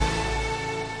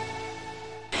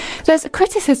There's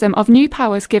criticism of new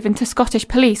powers given to Scottish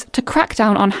Police to crack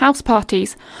down on house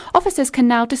parties. Officers can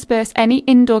now disperse any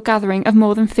indoor gathering of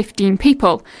more than 15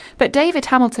 people. But David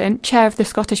Hamilton, chair of the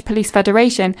Scottish Police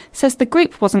Federation, says the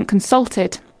group wasn't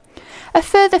consulted. A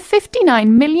further £59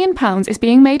 million is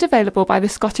being made available by the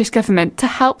Scottish Government to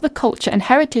help the culture and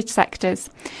heritage sectors.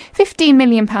 £15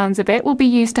 million of it will be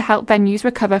used to help venues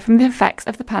recover from the effects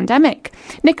of the pandemic.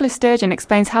 Nicola Sturgeon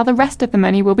explains how the rest of the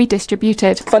money will be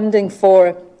distributed. Funding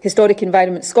for Historic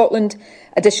Environment Scotland,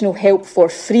 additional help for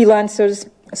freelancers,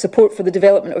 support for the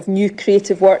development of new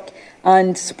creative work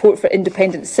and support for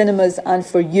independent cinemas and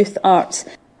for youth arts.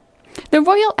 The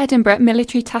Royal Edinburgh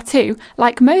Military Tattoo,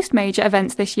 like most major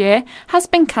events this year, has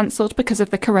been cancelled because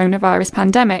of the coronavirus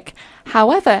pandemic.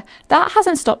 However, that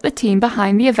hasn't stopped the team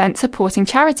behind the event supporting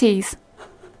charities.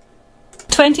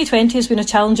 2020 has been a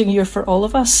challenging year for all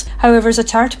of us. However, as a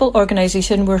charitable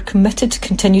organisation, we're committed to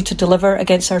continue to deliver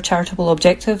against our charitable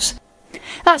objectives.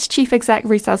 That's Chief Exec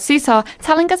Roussel Soutar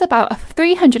telling us about a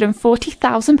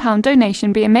 £340,000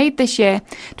 donation being made this year.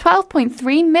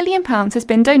 £12.3 million has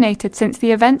been donated since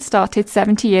the event started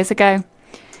 70 years ago.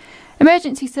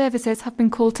 Emergency services have been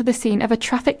called to the scene of a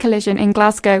traffic collision in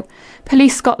Glasgow.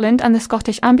 Police Scotland and the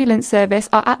Scottish Ambulance Service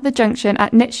are at the junction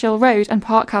at Nitshill Road and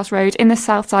Parkhouse Road in the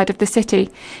south side of the city.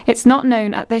 It's not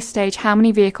known at this stage how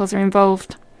many vehicles are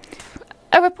involved.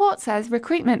 A report says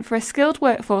recruitment for a skilled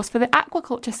workforce for the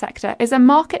aquaculture sector is a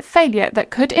market failure that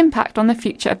could impact on the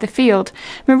future of the field.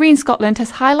 Marine Scotland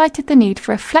has highlighted the need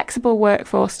for a flexible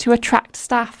workforce to attract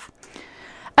staff.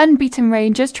 Unbeaten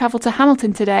Rangers travel to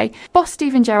Hamilton today. Boss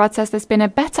Steven Gerrard says there's been a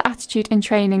better attitude in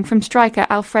training from striker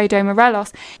Alfredo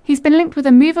Morelos. He's been linked with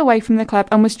a move away from the club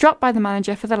and was dropped by the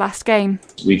manager for the last game.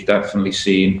 We've definitely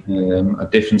seen a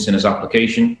difference in his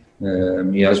application.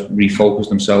 He has refocused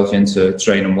himself into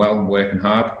training well and working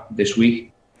hard this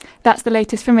week. That's the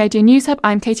latest from Radio News Hub.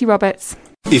 I'm Katie Roberts.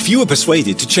 If you were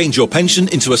persuaded to change your pension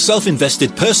into a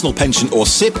self-invested personal pension or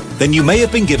SIP, then you may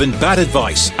have been given bad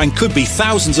advice and could be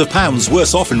thousands of pounds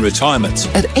worse off in retirement.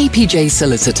 At APJ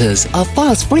Solicitors, our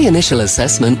fast free initial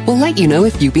assessment will let you know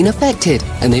if you've been affected.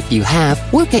 And if you have,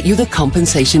 we'll get you the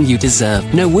compensation you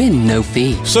deserve. No win, no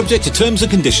fee. Subject to terms and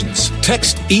conditions.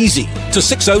 Text EASY to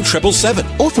 60777.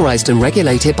 Authorised and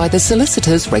regulated by the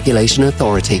Solicitors Regulation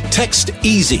Authority. Text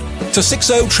EASY to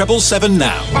 60777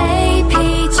 now.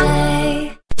 APJ.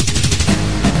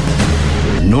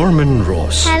 Norman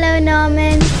Ross. Hello,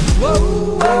 Norman.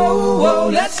 Whoa, whoa, whoa,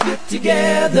 let's get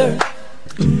together.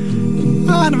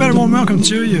 And a very warm welcome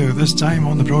to you. This time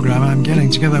on the programme I'm getting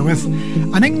together with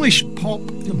an English pop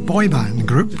boy band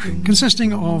group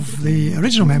consisting of the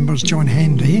original members John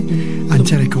Henry and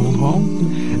Terry Coldwell,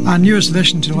 and newest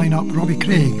addition to the lineup Robbie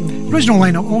Craig. The original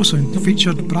lineup also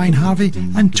featured Brian Harvey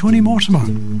and Tony Mortimer.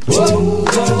 Whoa,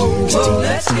 whoa, whoa,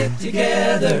 let's get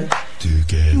together.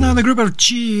 Now, the group have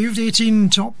achieved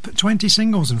 18 top 20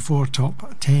 singles and 4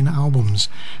 top 10 albums.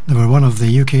 They were one of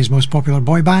the UK's most popular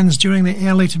boy bands during the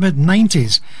early to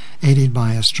mid-90s, aided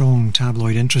by a strong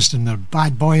tabloid interest in their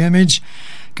bad boy image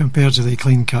compared to the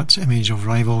clean-cut image of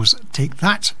rivals Take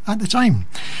That at the time.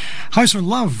 House of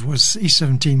Love was East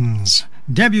 17's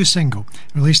debut single.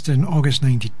 Released in August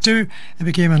 92, it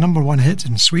became a number 1 hit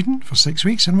in Sweden for 6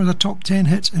 weeks and was a top 10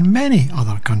 hit in many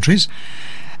other countries.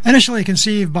 Initially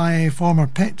conceived by former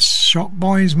Pet Shop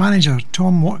Boys manager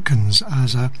Tom Watkins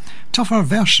as a tougher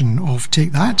version of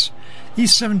Take That,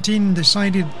 East 17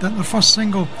 decided that their first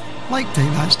single, like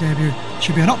Take That's debut,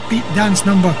 should be an upbeat dance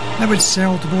number that would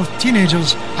sell to both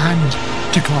teenagers and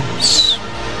to clubs.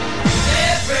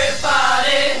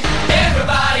 Everybody,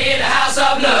 everybody in the house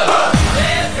of love.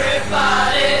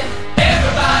 Everybody,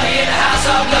 everybody in the house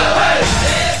of love.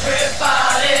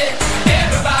 Everybody,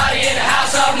 everybody in the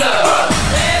house of love.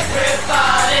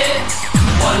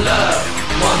 One love,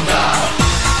 one God.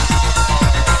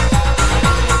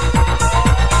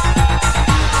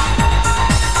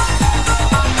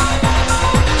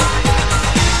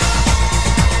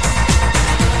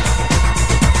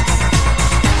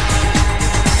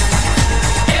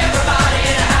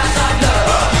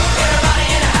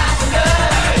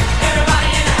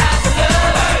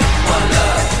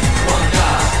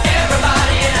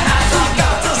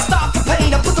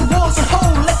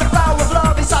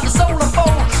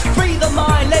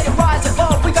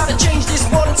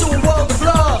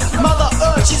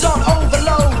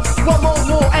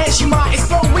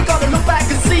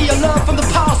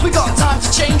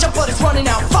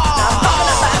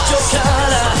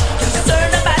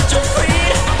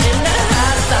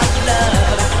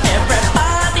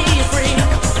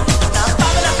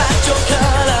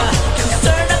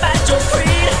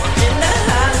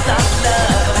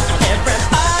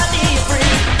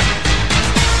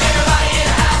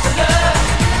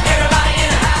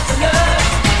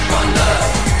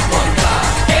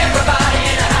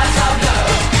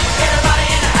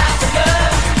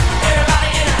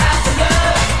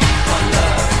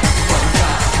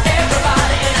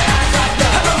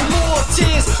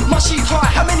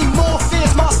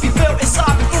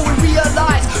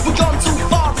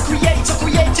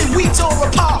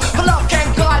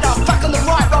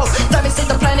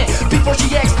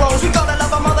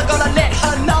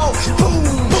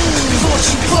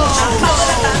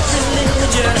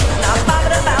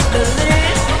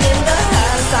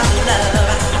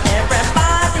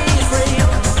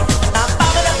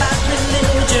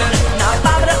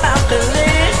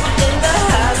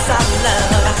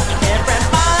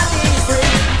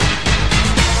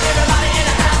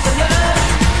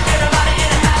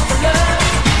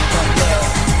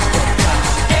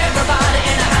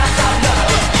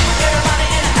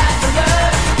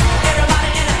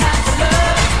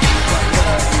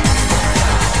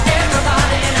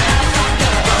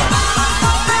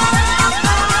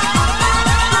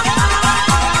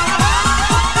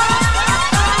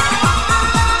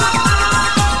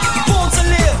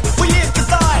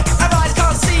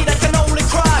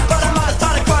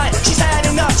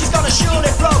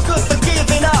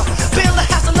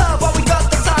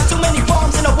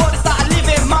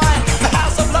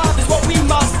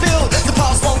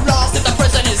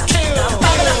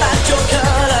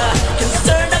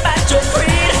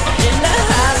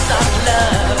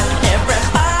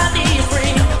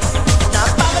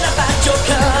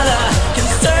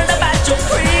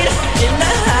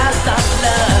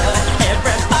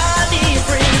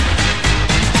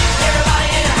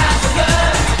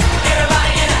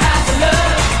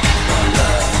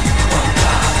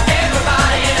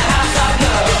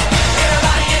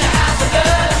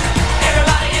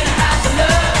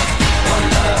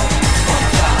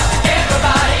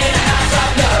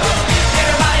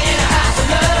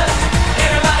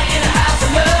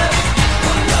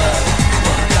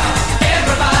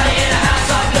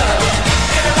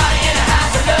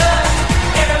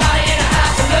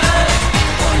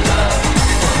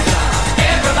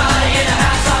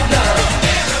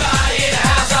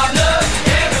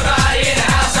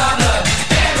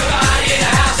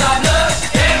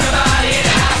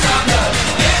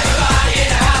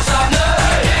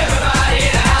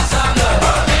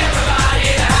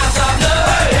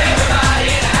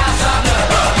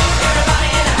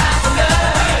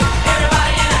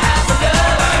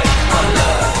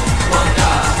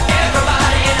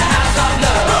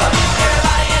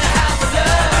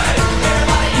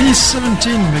 East 17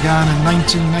 began in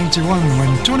 1991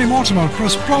 when Tony Mortimer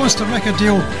promised a record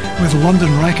deal with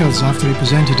London Records after he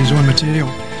presented his own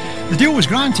material. The deal was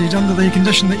granted under the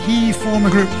condition that he form a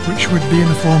group which would be in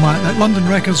the format that London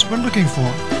Records were looking for.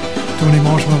 Tony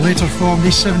Mortimer later formed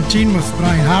East 17 with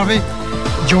Brian Harvey,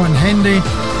 John Hendy,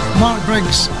 Mark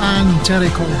Briggs and Terry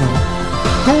Caldwell.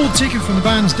 Gold, taken from the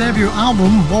band's debut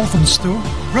album Walthamstow,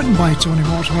 written by Tony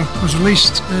Mortimer, was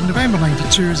released in November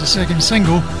 92 as the second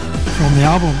single from the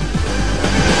album.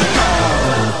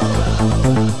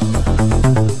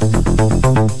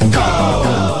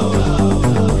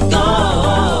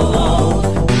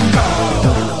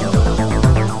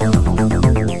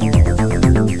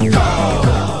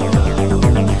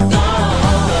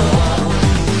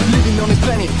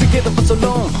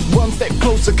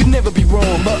 Could never be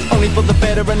wrong, but only for the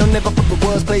better and never for the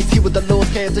worst. Place here with the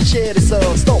Lord's cares to share this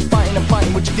earth. Stop fighting and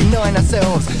fighting, what you denying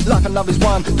ourselves. Life and love is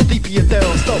one, the deeper you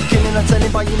delve. Stop killing and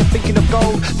telling by you thinking of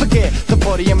gold. Forget the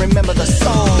body and remember the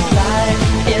soul.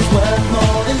 Life is worth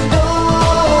more than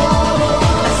gold.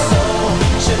 A soul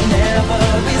should never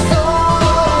be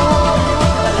sold.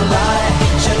 A lie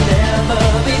should never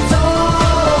be told.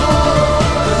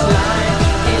 'Cause life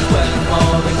is worth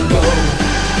more than gold.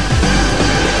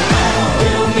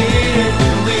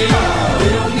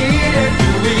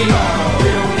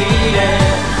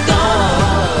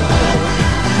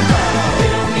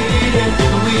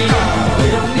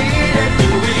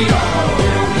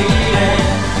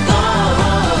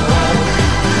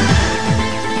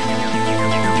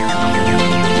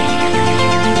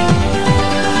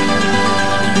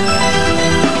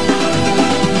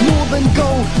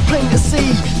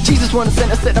 Jesus wanna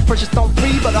send us set the precious stone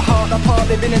free, but a heart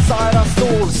living inside our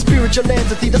souls. Spiritual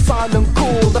entity, the silent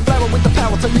call, the flower with the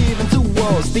power to live in two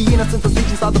worlds. The innocence that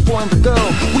sleeps inside the boy and the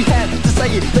girl. We had to say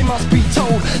it, they must be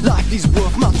told. Life is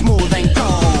worth much more than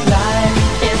gold. Life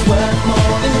is worth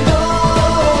more than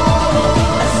gold.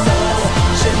 A soul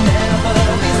should never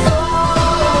be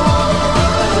sold.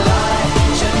 A lie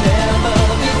should never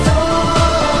be told.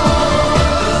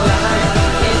 'Cause life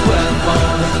is worth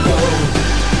more than gold.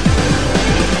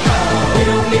 We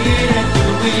don't need it, do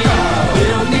we? We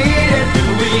don't need it, do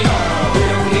we? We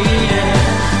don't need it.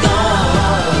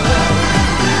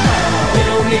 We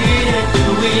don't need it, do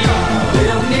we? We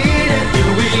don't need it, do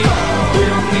we? We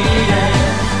don't need it.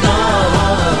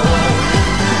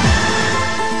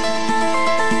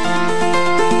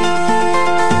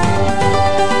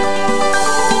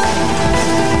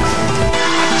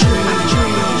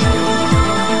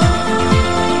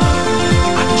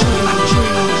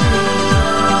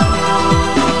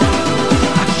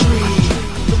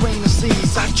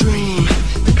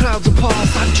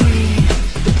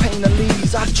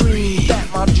 I dream that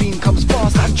my dream comes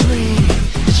fast. I dream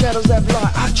the shadows have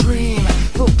light. I dream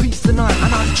for peace tonight,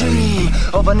 and I dream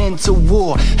of an end to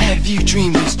war. Have you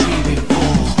dreamed this dream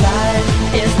before? Life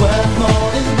is worth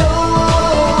more than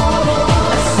gold.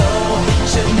 A soul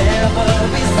should never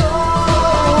be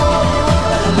sold.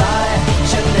 A lie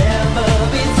should never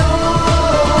be told.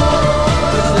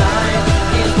 'Cause life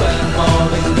is worth more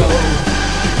than gold.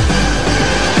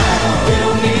 We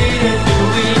don't need it, do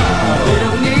we? We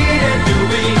don't need it, do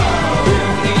we? We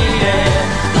don't need it.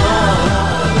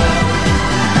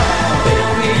 We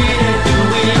don't need it, do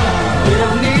we? We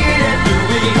don't need it, do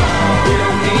we? We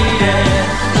don't need it.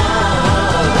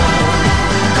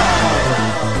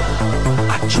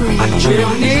 I dream. We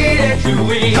don't need it, do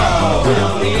we? We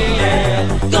don't need it.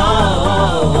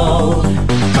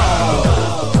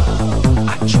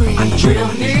 I dream. We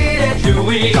don't need it, do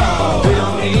we? We don't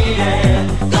need it.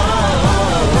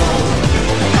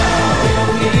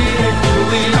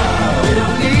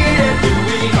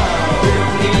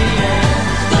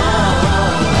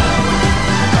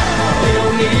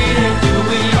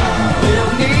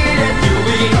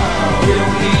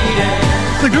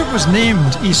 The group was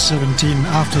named East 17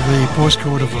 after the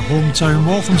postcode of their hometown,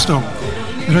 Walthamstow.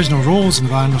 The original roles in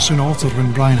the band were soon altered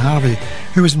when Brian Harvey,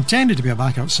 who was intended to be a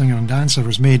backup singer and dancer,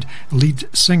 was made lead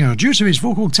singer due to his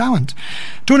vocal talent.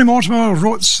 Tony Mortimer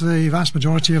wrote the vast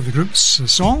majority of the group's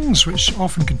songs, which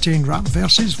often contained rap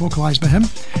verses vocalised by him,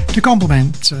 to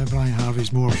complement Brian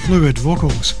Harvey's more fluid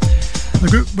vocals. The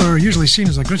group were usually seen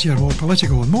as a grittier, more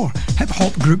political and more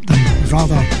hip-hop group than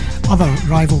rather other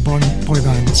rival boy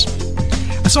bands.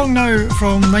 A song now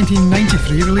from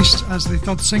 1993, released as the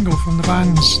third single from the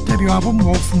band's debut album,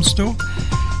 Walthamstow.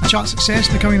 A chart success,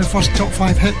 becoming the first top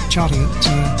 5 hit, charting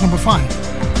at number 5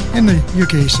 in the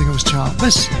UK singles chart.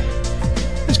 This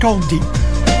is called Deep.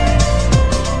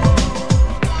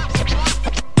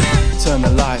 Turn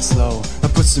the lights low, I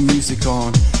put some music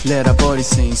on. Let our body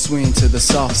sing, swing to the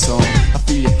soft song. I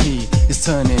feel your heat, it's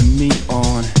turning me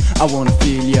on. I wanna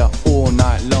feel you all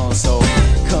night long. So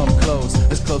come close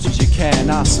as you can.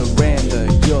 I surrender.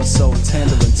 You're so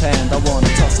tender and tanned. I wanna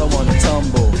toss, I wanna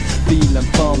tumble, feel and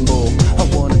fumble. I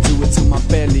wanna do it till my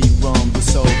belly rumbles.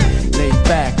 So lay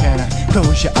back and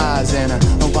close your eyes and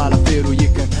while I feel you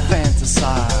can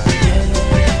fantasize.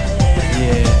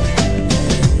 Yeah.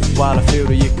 While I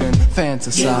feel you can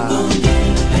fantasize.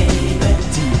 Deep,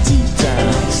 deep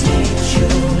down.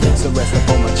 So rest up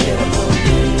on my chest.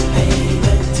 Deep,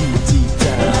 deep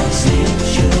down.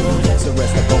 So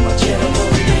rest up on my chest.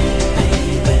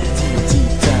 Deep,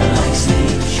 deep down.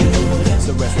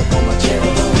 So rest up on my chest.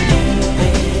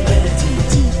 Deep,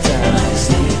 deep down.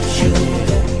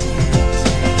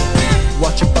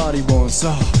 What your body wants, so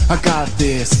I got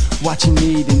this. What you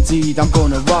need indeed, I'm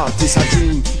gonna rock this. I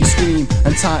dream, you scream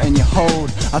and tighten your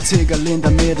hold. I tickle in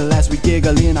the middle as we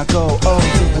giggle in. I go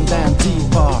deep and down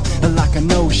deeper like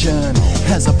an ocean.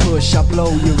 As I push, I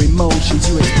blow your emotions.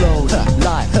 You explode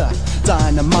like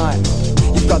dynamite.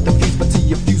 You got the fuse, but to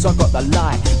your fuse, I got the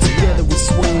light. Together we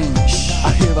swing.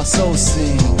 I hear our soul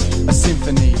sing a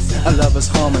symphony, a lover's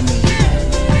harmony.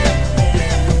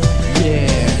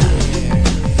 Yeah.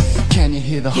 Can you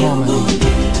hear the harmony?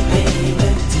 Deep,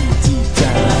 deep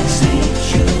down.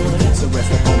 So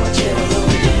rest up on my chest.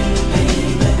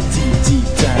 Deep, deep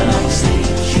down.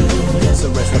 So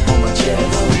rest up on my chest.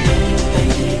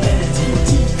 Deep,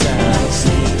 deep down.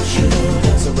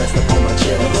 So rest up on my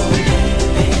chest.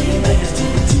 Deep,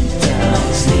 deep down.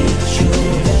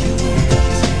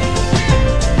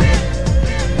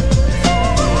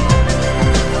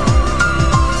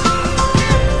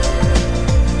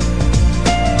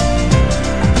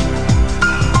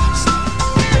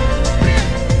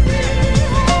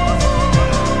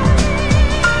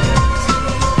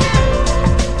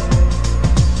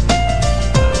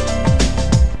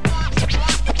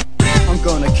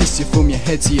 From your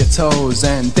head to your toes,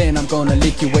 and then I'm gonna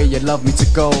lick you where you love me to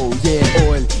go. Yeah,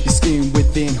 oil your skin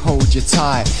within, hold you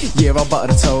tight. Yeah, I'll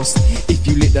butter the toast if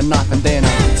you lick the knife, and then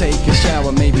I'll take a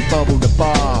shower, maybe bubble the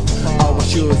bar. I'll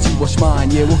wash yours, you wash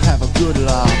mine, yeah, we'll have a good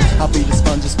laugh. I'll be the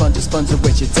sponge and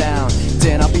wet you down.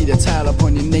 Then I'll be the towel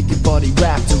upon your naked body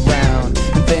wrapped around.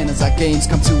 And then as our games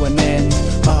come to an end,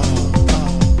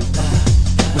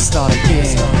 we'll start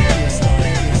again.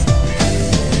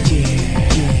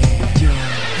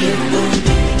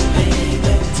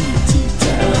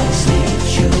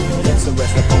 So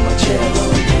rest up on my chest.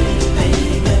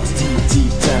 Deep,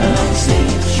 deep down.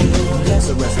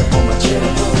 So rest up on my chest.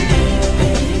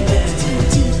 Deep,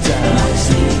 deep down.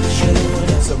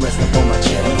 So rest up on my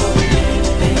chest.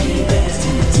 Deep, deep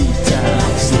down. Deep, deep down.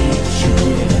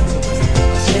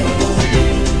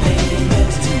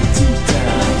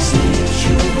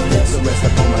 So rest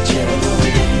up on my chest. Deep,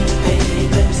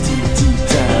 deep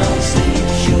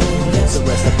down. So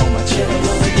rest up on my chest.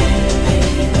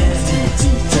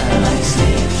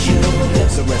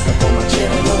 So rest up on my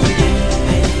chest.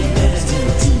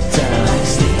 Deep down.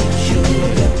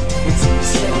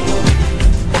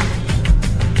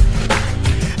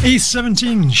 East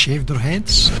 17 shaved their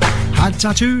heads, had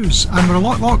tattoos, and were a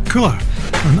lot cooler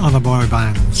than other boy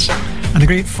bands. In a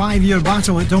great 5-year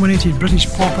battle that dominated British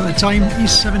pop at the time,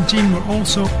 East 17 were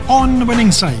also on the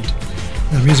winning side.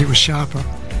 Their music was sharper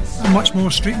and much more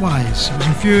streetwise. It was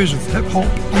infused with hip-hop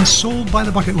and sold by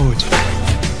the bucket load.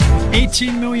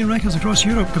 18 million records across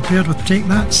Europe compared with Take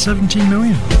That, 17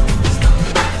 million.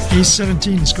 East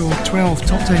 17 scored 12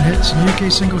 top 10 hits in the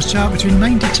UK singles chart between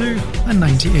 92 and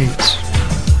 98.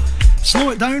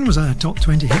 Slow It Down was a top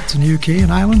 20 hit in the UK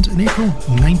and Ireland in April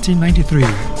 1993.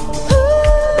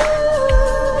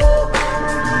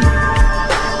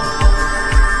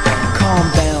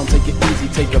 Calm down, take it easy,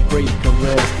 take a break, a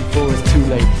rest before it's too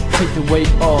late. Take the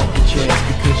weight off your chest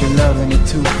because you're loving it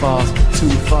too fast, too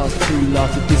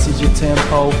lost. If this is your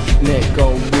tempo, let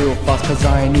go real fast, cause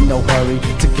I ain't in no hurry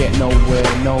to get nowhere.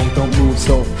 No, don't move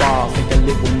so fast, take a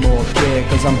little more care,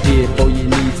 cause I'm here for your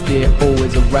needs, dear,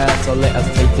 always around. So let us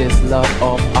take this love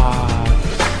off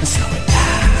and slow it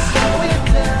down. Slow it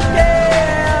down.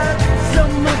 Yeah, so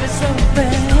move it so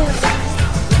fast.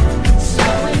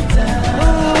 Slow it down.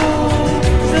 Oh,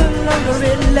 the longer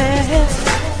it lasts.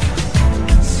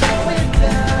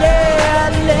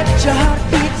 Let your heart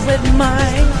beat with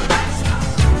mine.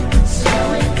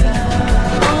 Slow it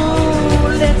down.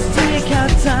 Oh, let's take our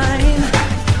time.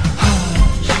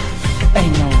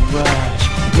 Ain't no rush.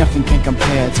 Nothing can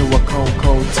compare to a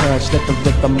cold touch. Let the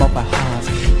rhythm of our hearts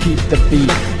keep the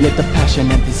beat. Let the passion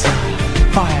and desire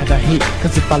fire the heat.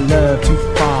 Cause if I love too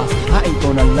fast, I ain't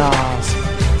gonna last.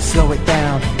 Slow it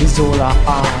down is all I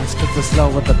ask. Cause the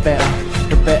slower the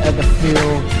better the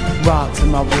feel. Rock to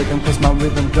my rhythm, cause my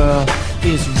rhythm, girl,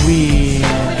 is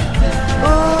real.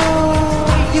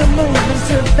 Oh, you're moving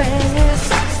too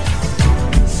fast.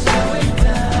 Slow it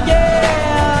down.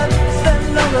 Yeah, the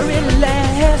longer it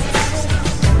lasts.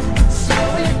 Slow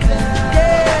it down.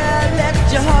 Yeah, let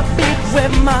your heart beat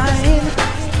with mine.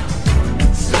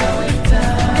 Slow it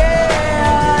down.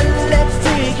 Yeah, let's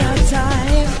take our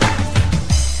time.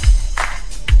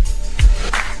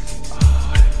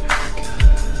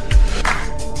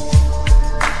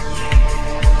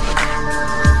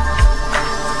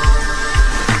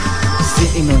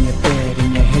 Sitting on your bed,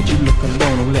 in your head you look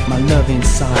alone. Oh, let my love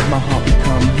inside my heart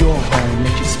become your home.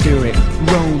 Let your spirit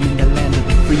roam in the land of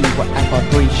the free, where our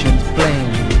vibrations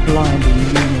blend, blinding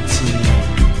unity,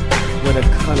 where the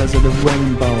colors of the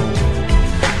rainbow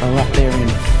are up there in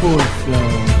full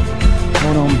flow.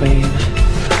 Hold on, babe,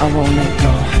 I won't let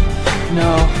go. No,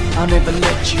 I'll never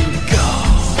let you go.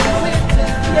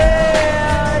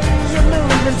 Yeah, you're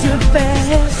moving too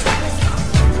fast.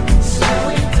 Slow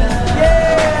it down.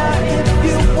 Yeah, if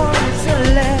you want it to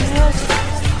last.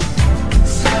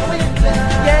 Slow it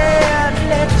down. Yeah,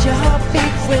 let your heart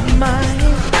beat with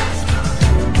mine.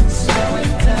 Slow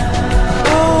it down.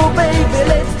 Oh, baby,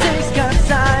 let's take our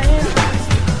time.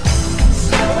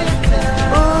 Slow it down.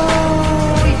 Oh,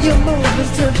 you're moving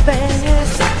too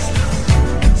fast.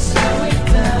 Slow it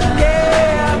down.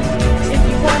 Yeah, if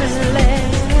you want it to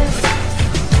last.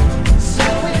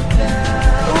 Slow it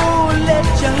down. Oh, let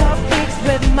your heart beat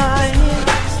with mine.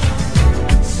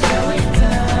 Slow it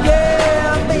down.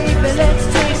 Yeah, baby, let's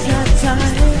take our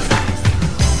time.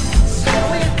 Slow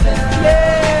it down.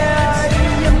 Yeah,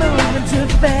 you're moving too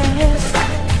fast.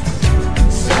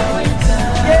 Slow it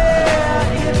down. Yeah,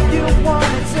 if you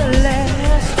want it to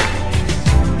last.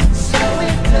 Slow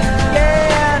it down.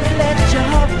 Yeah, let your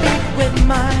heart beat with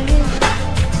mine.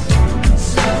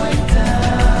 Slow it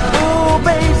down. Oh,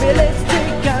 baby, let's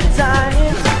take our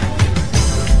time.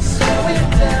 Slow it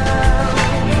down.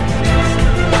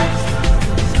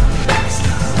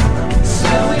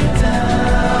 Slow it down.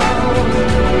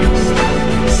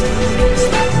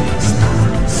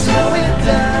 Slow it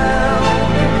down.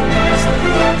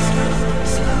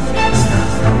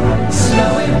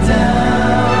 Slow it down.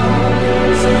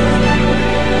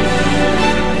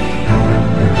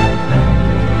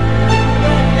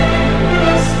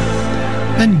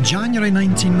 In January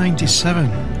 1997,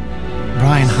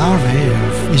 Brian Harvey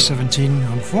of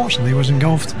E17 unfortunately was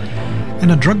engulfed in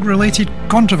a drug-related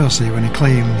controversy when he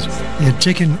claimed he had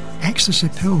taken ecstasy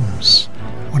pills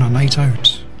on a night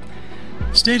out,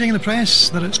 stating in the press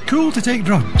that it's cool to take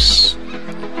drugs.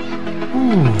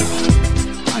 Ooh,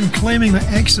 and claiming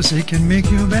that ecstasy can make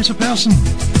you a better person.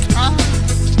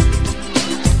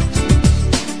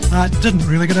 That didn't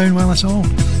really go down well at all.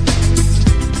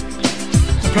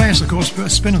 The press, of course, put a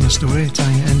spin on the story,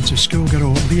 tying it into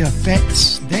schoolgirl Leah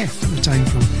Bett's death at the time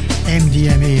from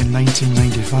MDMA in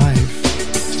 1995.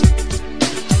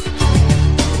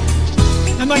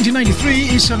 In 1993,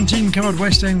 E17 covered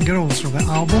West End Girls for the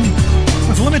album,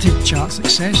 with limited chart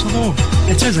success, although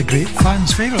it is a great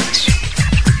fans' favourite.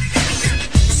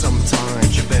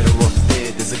 Sometimes you're better off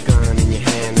dead. There's a gun in your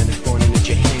hand and a gun in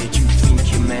your head. You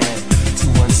think you're mad, too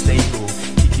unstable,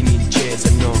 kicking in chairs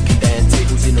and knocking down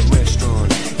tables in a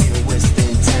restaurant in a West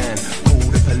End town. Call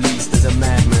the police, there's a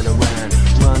madman around,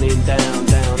 running down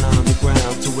on the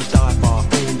ground to a dive bar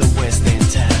in the West End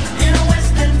town. In a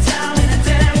West End town, in a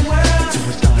dead world, to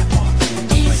a dive bar in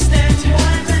the West End town.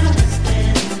 In a West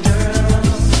End girls,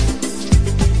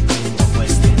 in the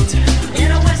West End town. In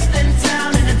a West End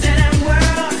town, in a dead end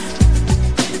world,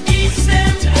 East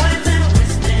End boys and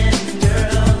West End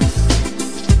girls.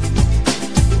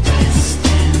 West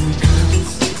End girls.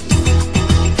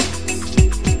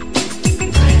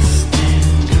 West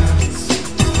End girls.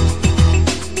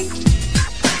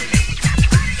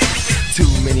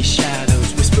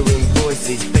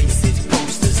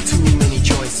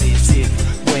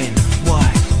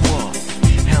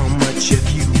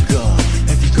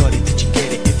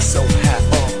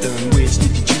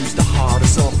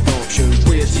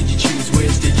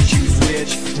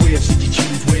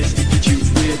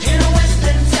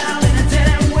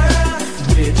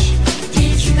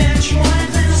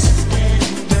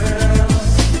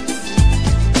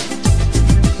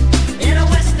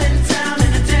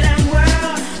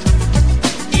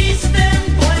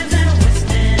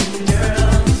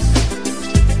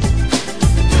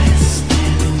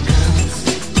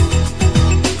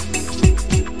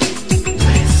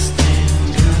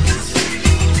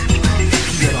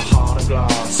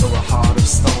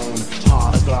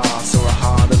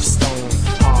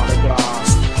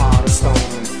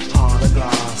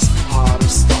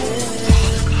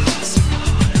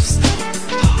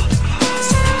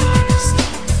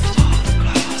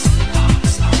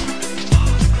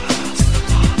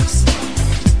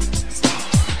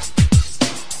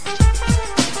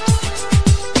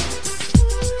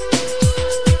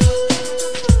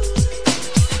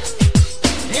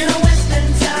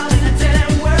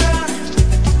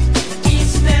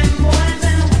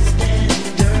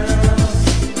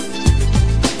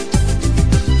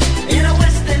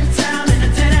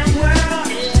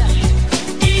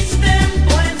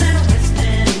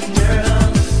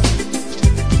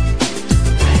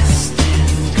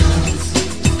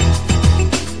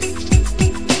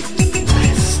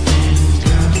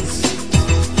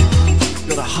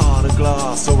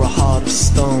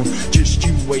 Just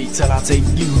you wait till I take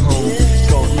you home.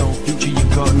 Got no future, you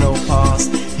got no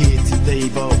past. Here today,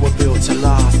 but we're built to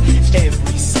last.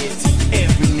 Every city,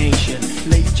 every nation,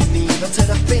 Lake Geneva to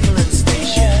the Finland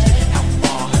station. How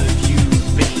far have you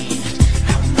been?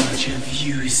 How much have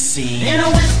you seen? In a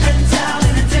western town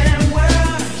in a damn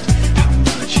world. How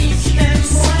much have East you and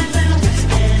seen? boys and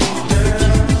West End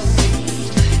girls.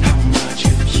 How much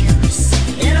have you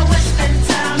seen? In a western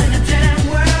town in a damn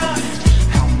world.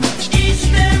 How much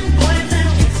East and boys and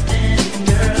West End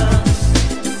girls.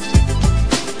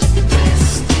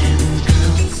 West End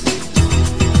girls?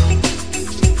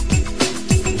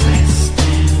 West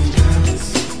End girls?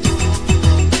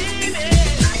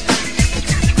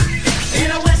 In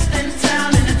a western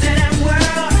town in a damn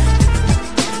world.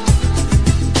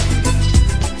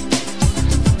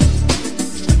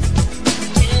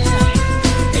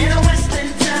 In a western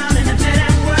town in a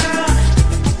damn world.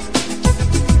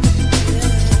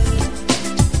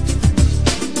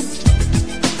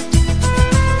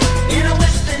 In a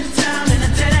western town in a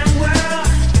damn world.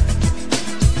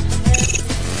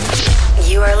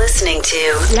 You are listening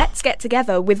to Let's Get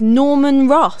Together with Norman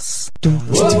Ross.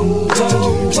 Let's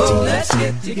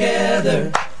get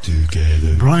together.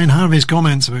 Brian Harvey's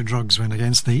comments about drugs went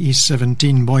against the East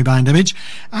 17 boy band image,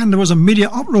 and there was a media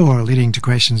uproar leading to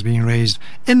questions being raised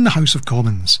in the House of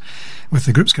Commons. With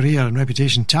the group's career and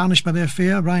reputation tarnished by the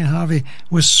affair, Brian Harvey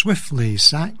was swiftly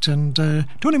sacked, and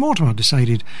Tony Mortimer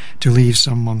decided to leave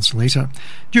some months later,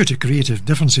 due to creative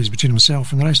differences between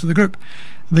himself and the rest of the group.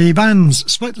 The band's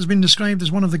split has been described as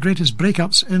one of the greatest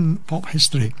breakups in pop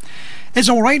history. It's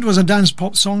Alright was a dance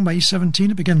pop song by East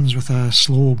 17. It begins with a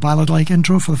slow ballad-like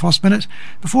intro for the first minute,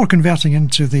 before converting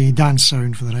into the dance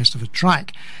sound for the rest of the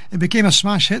track. It became a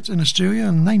smash hit in Australia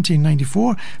in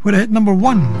 1994, where it hit number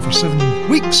 1 for 7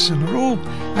 weeks in a row,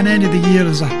 and ended the year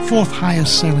as a 4th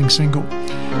highest selling single.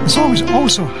 The song was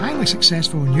also highly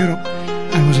successful in Europe,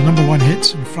 and was a number 1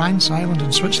 hit in France, Ireland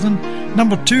and Switzerland,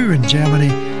 number 2 in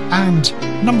Germany, and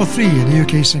number 3 in the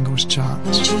UK singles chart.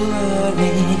 Don't you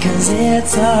worry, 'cause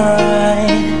it's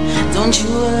alright. Don't you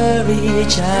worry,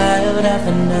 child,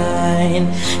 after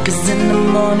 9. 'Cause in the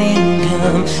morning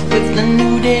come with the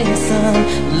new day sun,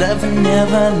 love and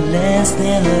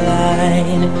everlasting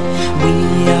light.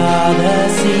 We are the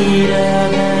seed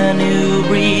of a new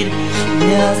breed.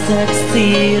 We'll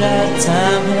succeed, our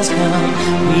time has come.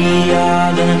 We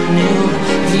are the new,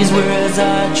 these words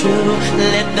are true.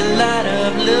 Let the light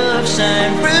of love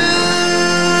shine through.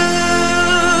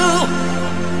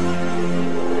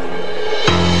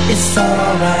 It's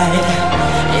alright,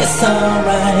 it's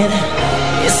alright,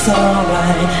 it's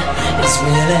alright. It's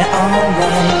really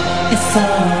alright, it's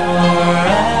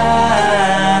alright.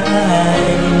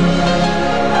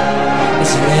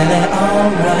 It's really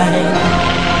alright.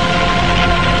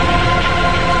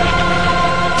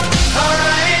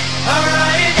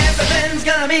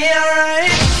 Be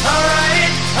alright,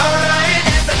 alright, alright,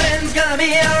 everything's gonna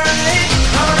be alright,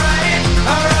 alright,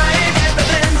 alright,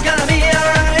 everything's gonna be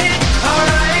alright,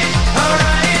 alright,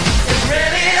 alright, it's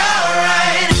really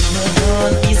alright. No,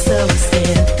 don't be so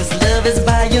sad, 'cause love is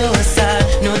by your side.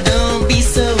 No, don't be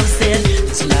so sad,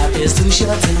 'cause life is too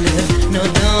short to live. No,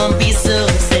 don't be so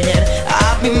sad,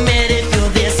 I'll be mad if you're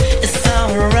this. It's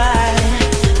alright,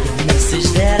 the message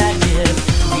that I give.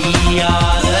 We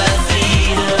are the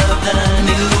seed of the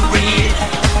new breed.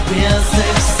 We'll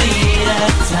succeed,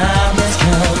 our time has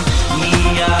come. We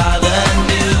are the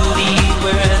new, these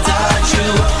words are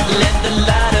true. Let the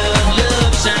light of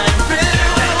love shine through.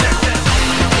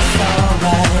 It's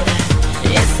alright,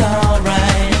 it's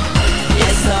alright,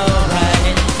 it's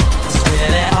alright. It's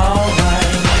really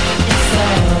alright, it's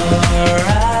alright.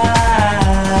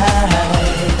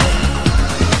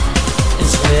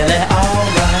 It's really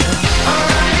alright.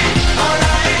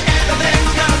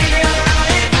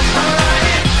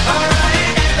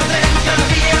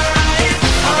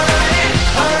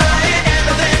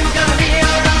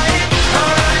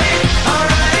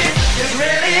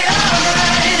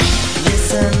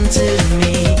 Listen to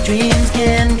me, dreams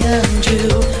can come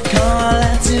true. Call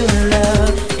out to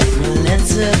love, it will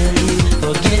answer you.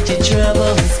 Forget your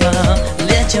trouble and smile,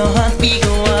 let your heart beat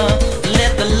go on.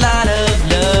 Let the light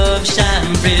of love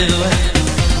shine through.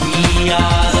 We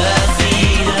are the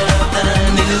seed of the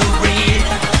new breed.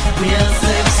 We'll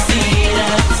succeed,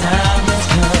 our time has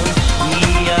come. We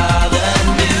are the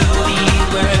new, these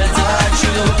words are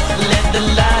true. Let the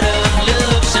light of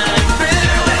love shine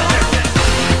through.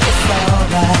 It's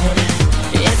alright,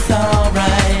 it's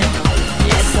alright,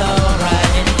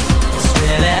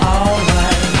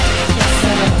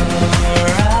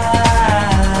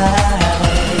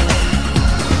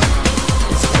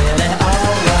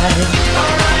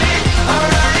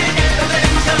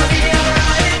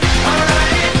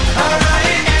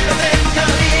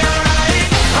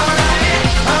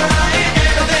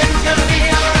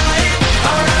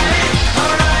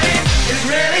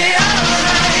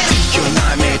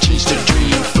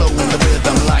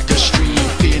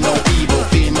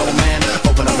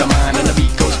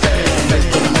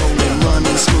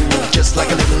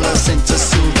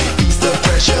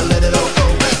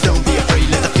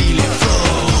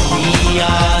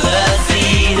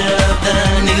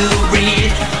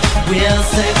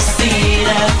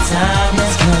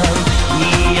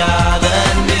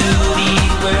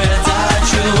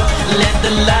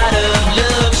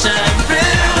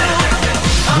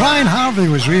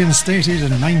 reinstated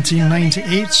in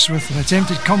 1998 with an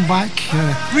attempted comeback,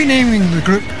 renaming the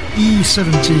group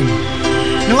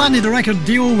E17. They landed a record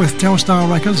deal with Telstar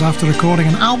Records after recording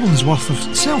an album's worth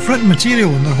of self-written material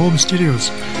in their home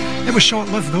studios. It was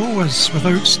short-lived though, as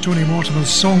without Tony Mortimer's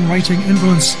songwriting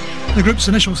influence, the group's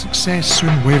initial success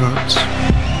soon wavered.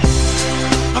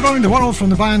 Around the World from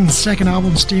the band's second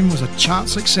album, Steam, was a chart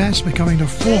success, becoming their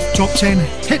fourth top 10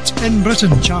 hit in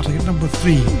Britain, charting at number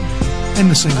 3 in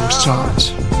the singles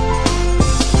chart.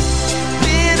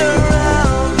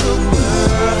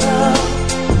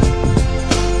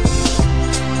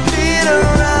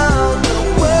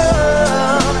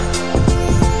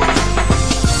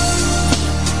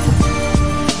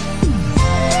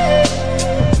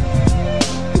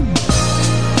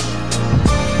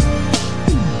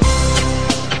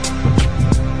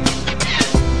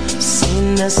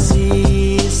 The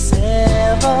sea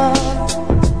seven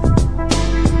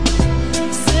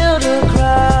sailed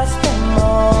across them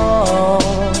all.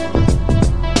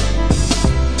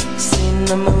 Seen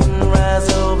the moon rise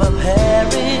over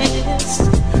Paris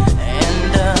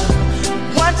and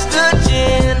watched her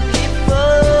gently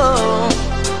fall.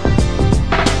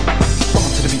 On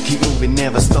to the beat, keep moving,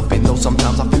 never stopping. Though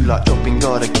sometimes I feel like dropping,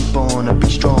 gotta keep on and be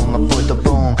strong, avoid the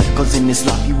wrong. Cause in this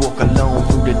life you walk alone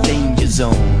through the danger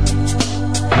zone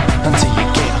until you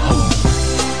get home.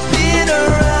 Been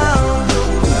around the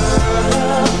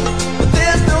world, but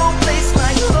there's no place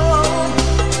like home.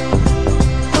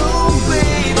 Oh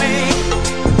baby.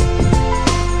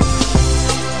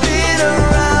 Been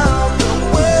around the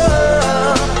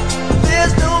world, but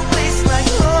there's no place like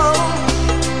home.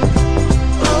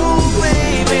 Oh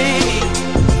baby.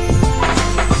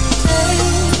 Take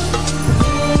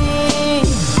me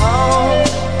home.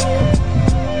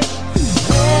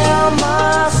 Where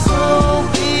my soul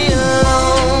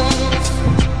belongs,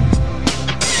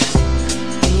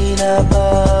 beat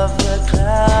above the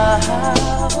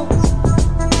clouds,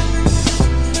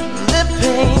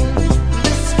 lipping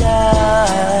the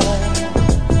sky,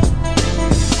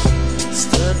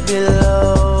 stood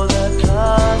below the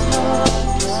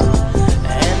cosmos,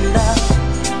 and I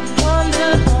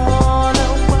wondered on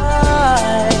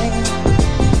why.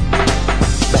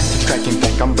 Back to track, in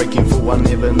fact I'm breaking through. I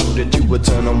never knew that you would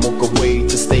turn and walk away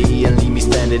to stay and leave me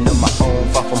standing on my own,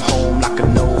 far from home like a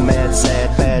nomad,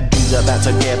 sad bad dreams about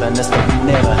togetherness that we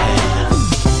never had.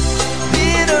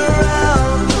 Been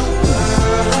around the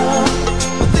world,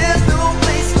 but there's no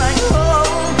place like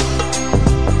home.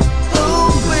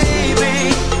 Oh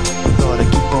baby. Gotta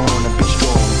keep on and be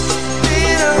strong.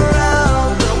 Been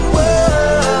around the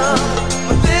world,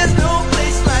 but there's no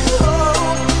place like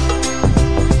home.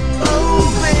 Oh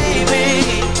baby.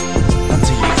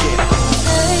 Until you get home.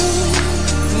 Take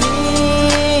me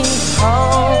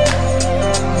home,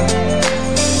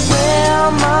 where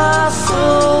my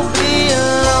soul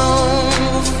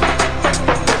belongs.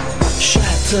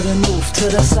 Shot to the north, to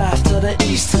the south, to the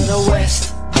east, to the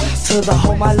west, to the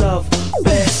home I love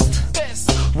best,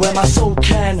 where my soul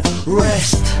can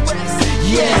rest.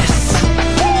 Yes.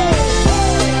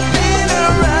 Been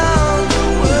around the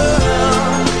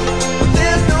world, but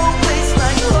there's no place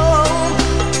like home.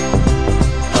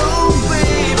 Oh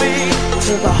baby.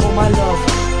 To the home I love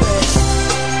best.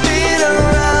 Been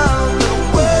around the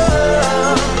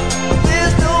world, but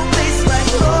there's no place like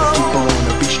home. Keep on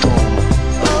and be strong.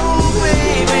 Oh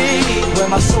baby. Where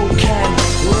my soul can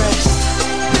rest.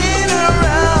 Been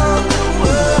around the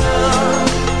world,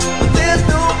 but there's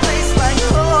no place like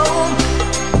home.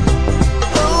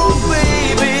 Oh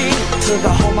baby. To the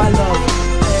home I love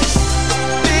best.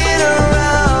 Been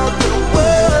around the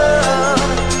world,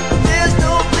 but there's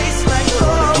no place like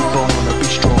home. Keep on and be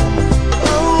strong.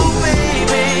 Oh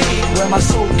baby. Where my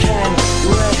soul can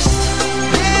rest.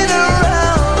 Been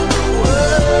around the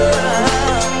world.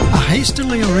 A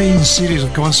hastily arranged series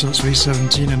of concerts for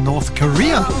E17 in North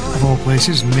Korea, of all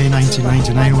places, in May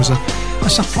 1999 was a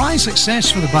surprise success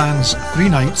for the band's 3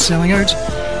 nights, selling out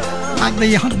at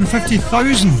the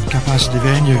 150,000 capacity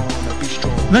venue.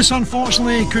 This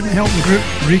unfortunately couldn't help the group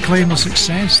reclaim their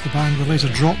success. The band were later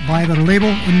dropped by their label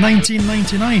in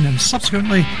 1999 and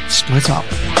subsequently split up.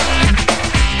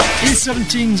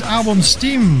 E17's album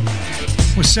Steam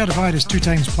was certified as 2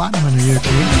 times platinum in the UK.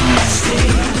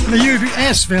 The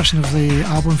US version of the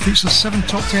album features 7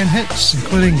 top 10 hits,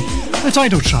 including the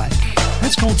title track.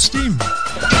 It's called Steam.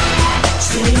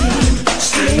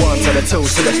 One to the 2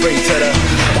 to the 3 to the.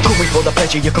 Call me for the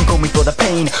pleasure, you can call me for the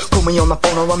pain. Call me on the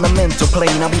phone or on the mental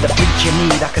plane. I'll be the beat you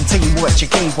need, I can tell you what you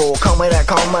came for. Come with that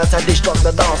commerce, I destruct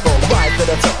the dance floor. Rise to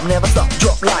the top, never stop,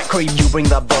 drop like cream. You bring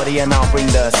the body and I'll bring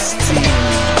the steam.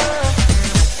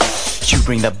 You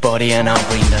bring the body and I'll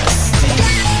bring the steam.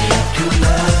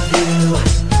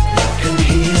 can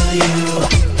heal you,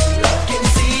 can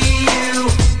see you,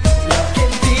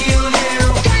 can feel you,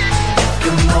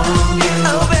 can warm you,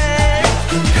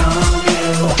 can calm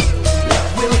you,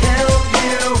 will help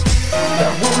you,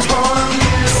 that won't harm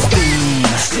you.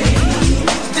 Steam.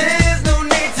 There's no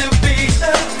need to be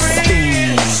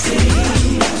afraid.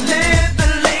 Live the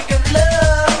lake of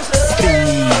love.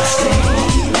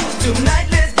 Tonight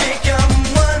let's become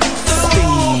one.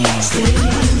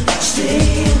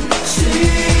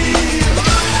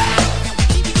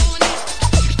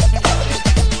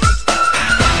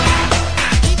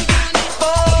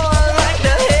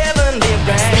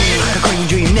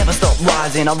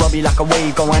 I rub you like a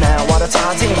wave going out while the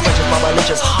tide's in. Precious my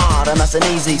religious hard and nice and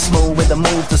easy. Smooth with the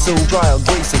move to soothe, dry or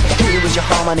greasy. Here is your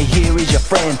harmony, here is your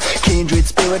friend. Kindred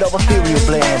spirit of ethereal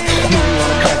blend. Meet me on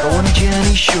a crack, on a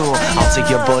journey, sure. I'll take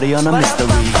your body on a mystery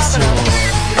tour.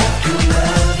 Can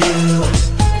love you,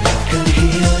 can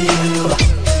heal you,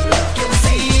 can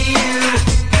see you,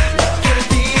 can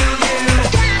feel you,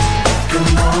 can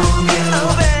warm you,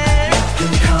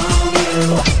 can calm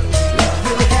you,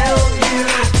 will help you,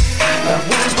 that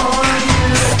won't harm you.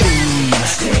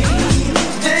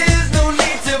 There's no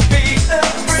need to be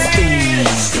afraid.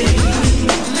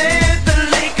 Live the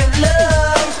lake of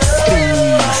love.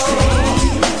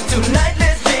 Tonight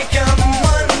let's become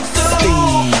one.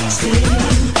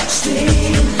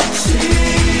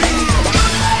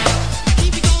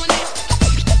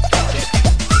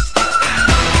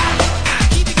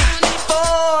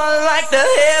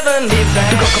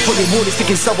 Water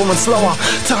sticking slower and slower.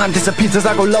 Time disappears as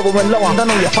I go lower and lower. I know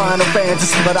your final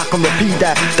fantasy, but I can repeat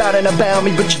that. Doubting about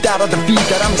me, but you doubt I defeat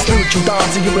that. I'm a spiritual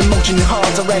dancer, your emotion, your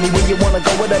hearts are anywhere you wanna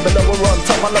go, whatever, lower or on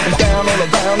top. I love it down, all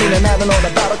around, in and out and all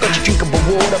about. I got you drinkable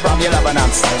water, I'm your love and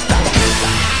I'm so down.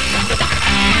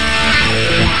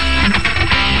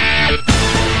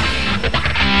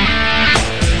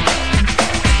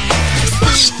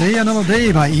 Stay Another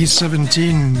Day by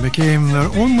E17 became their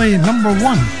only number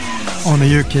one on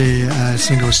the UK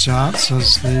singles charts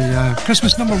as the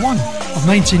Christmas number one of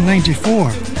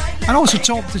 1994, and also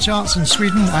topped the charts in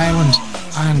Sweden, Ireland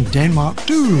and Denmark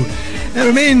too. It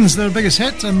remains their biggest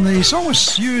hit, and the song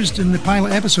was used in the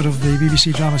pilot episode of the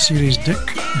BBC drama series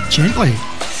Dick Gently.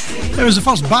 It was the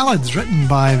first ballad written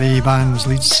by the band's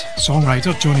lead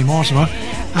songwriter Tony Mortimer,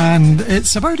 and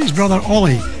it's about his brother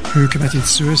Ollie, who committed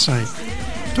suicide.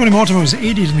 Tony Mortimer was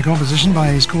aided in the composition by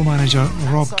his co-manager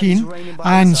Rob Keane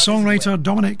and songwriter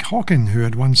Dominic Hawken, who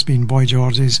had once been Boy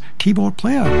George's keyboard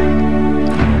player.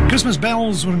 Christmas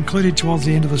bells were included towards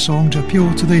the end of the song to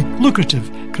appeal to the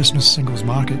lucrative Christmas singles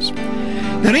markets.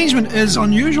 The arrangement is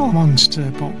unusual amongst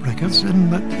pop records in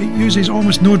that it uses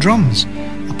almost no drums,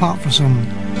 apart from some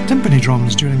timpani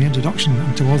drums during the introduction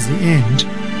and towards the end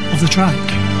of the track.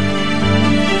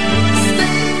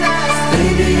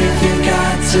 Baby, if you've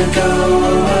got to go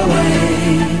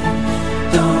away,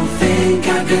 don't think I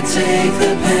could take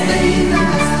the pain.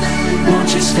 Won't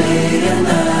you stay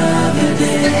another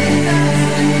day?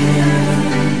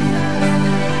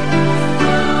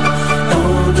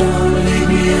 Oh, don't leave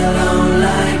me alone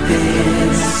like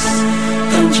this.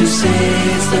 Don't you say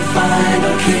it's the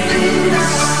final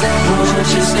kiss. Won't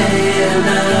you stay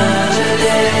another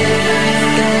day?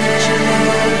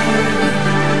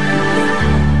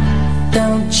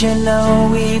 Don't you know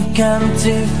we've come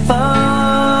too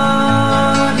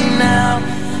far now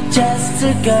just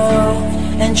to go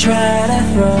and try to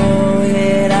throw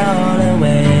it all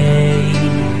away?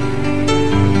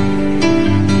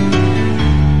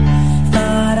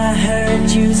 Thought I heard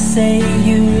you say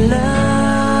you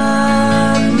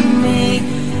love me,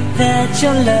 that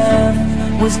your love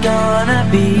was gonna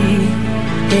be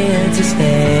here to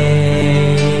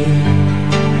stay.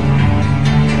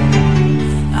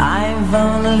 I've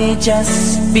only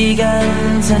just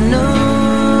begun to know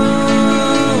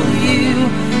you.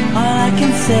 All I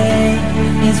can say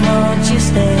is won't you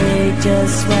stay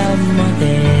just one more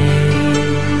day?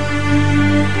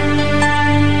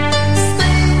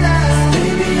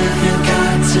 Baby, if you've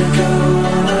got to go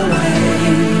away,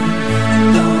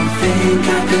 don't think I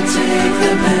could take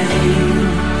the pain.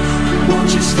 Won't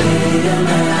you stay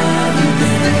another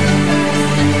day?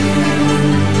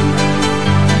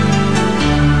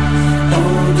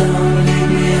 Don't leave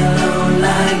me alone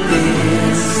like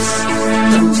this.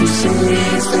 Don't you say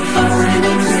it's the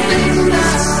final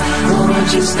kiss. Won't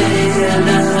you stay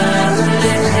another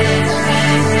day?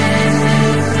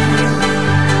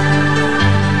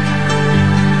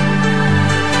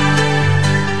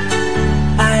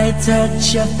 I touch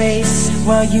your face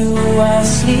while you are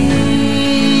sleeping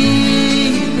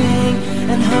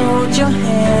and hold your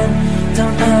hand.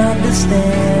 Don't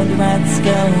understand what's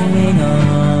going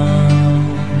on.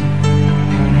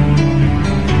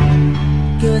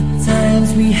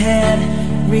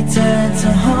 return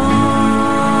to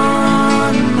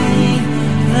haunt me.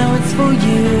 Though it's for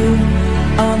you,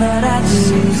 all that I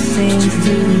do seems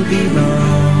to be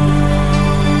wrong.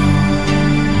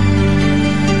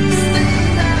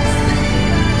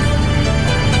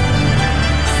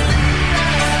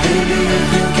 Baby, if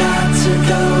you got to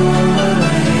go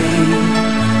away,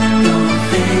 don't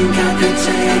think I could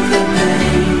take the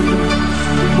pain.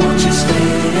 Won't you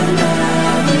stay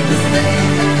another day?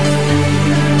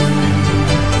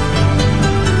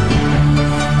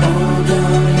 Oh,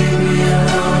 don't leave me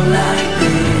alone like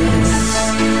this.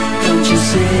 Don't you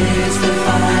say it's the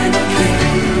final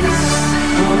kiss?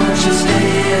 Oh, won't you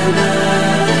stay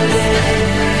another day?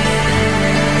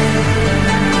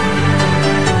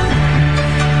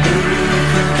 Baby, if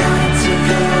you got to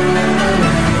go away,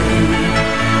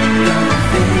 don't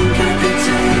think I could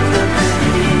take the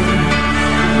pain.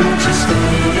 Won't you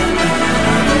stay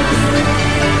another day?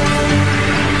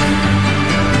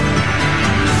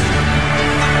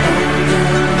 Oh,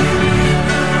 don't leave me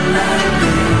alone like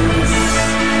this.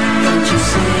 Don't you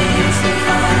say it's the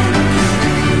final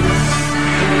kiss?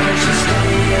 Won't you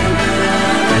stay another day?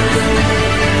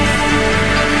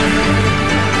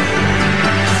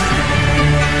 Baby, if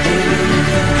you got to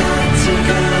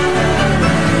go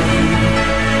away,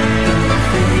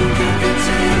 don't think I could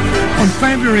take the On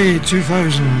February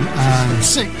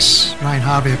 2006, Brian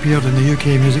Harvey appeared in the UK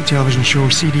music television show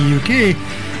CD UK,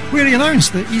 where he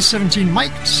announced that E17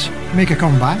 might make a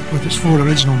comeback with its 4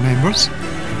 original members.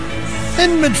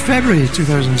 In mid-February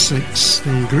 2006,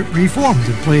 the group reformed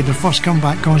and played their first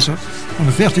comeback concert on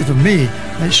the 30th of May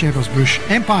at Shepherd's Bush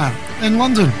Empire in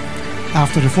London.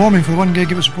 After reforming for the one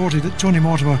gig, it was reported that Tony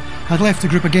Mortimer had left the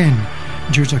group again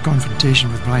due to a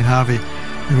confrontation with Brian Harvey.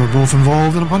 They were both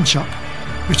involved in a punch-up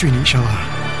between each other.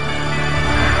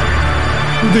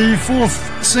 The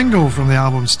 4th single from the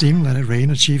album Steam, Let It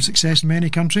Rain, achieved success in many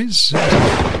countries.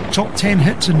 Top 10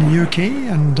 hits in the UK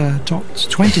and top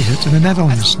 20 hits in the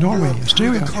Netherlands, Norway,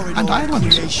 Australia and Ireland.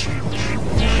 We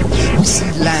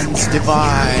see lands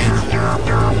divide,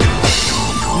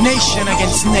 nation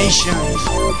against nation,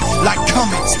 like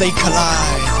comets they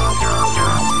collide.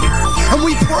 And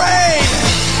we pray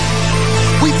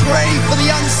for the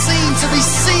unseen to be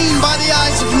seen by the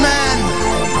eyes of man.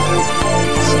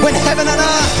 When heaven and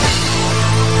earth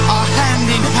are hand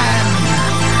in hand,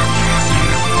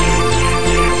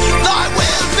 thy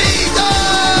will be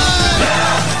done.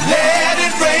 Love, let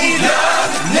it rain,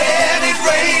 love, let it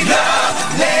rain, love,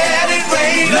 let it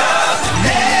rain, love,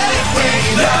 let it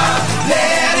rain, love,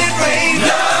 let it rain,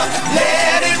 love,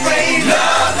 let it rain,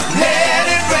 love,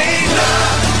 let it rain,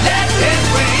 love, let it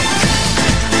rain.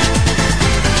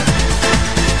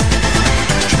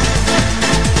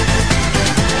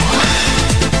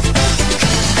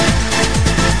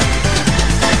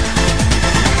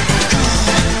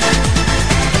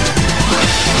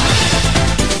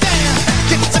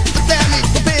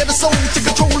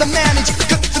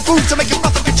 To make it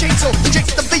rough like a chainsaw,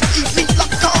 inject the beat, eat meat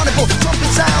like a carnival.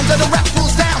 Trumpet sounds and the rap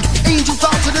pulls down. Angels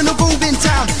dancing in a groove in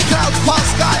town. Clouds pass,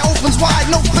 sky opens wide.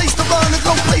 No place to run, there's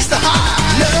no place to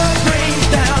hide. Love rains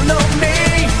down on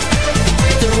me.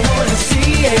 Don't wanna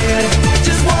see it,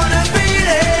 just wanna feel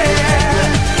it.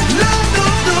 Love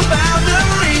knows the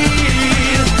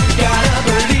boundaries. Gotta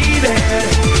believe it,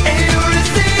 and you'll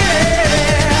receive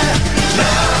it.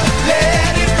 Love,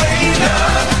 let it rain,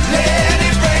 love, let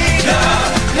it rain,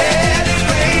 love. Let it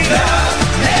rain, love,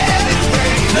 let it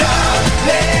rain, love,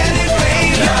 let it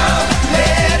rain, love,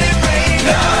 let it rain,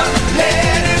 love,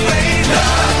 let it rain,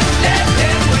 love, let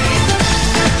it rain.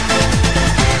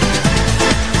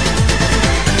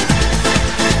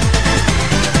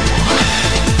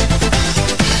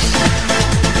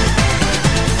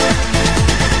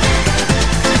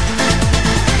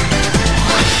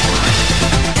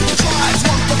 Tribes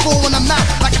once before when I'm out,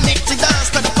 like a nectar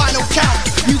dust at the final count.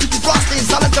 Music is blasting,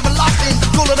 silence everlasting.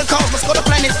 Call of the cosmos, got the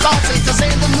planet starting. To say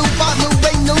the new vibe, new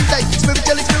way, new day.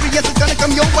 Spiritual experience is gonna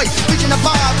come your way. Vision a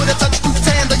vibe with a touch to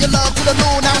tender. Your love to the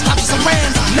Lord, now it's time to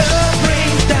surrender. Love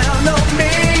rains down on me.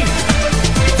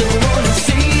 Don't wanna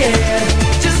see it,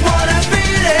 just wanna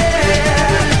feel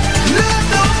it. Love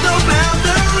knows no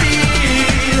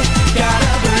boundaries.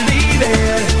 Gotta believe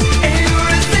it, and you'll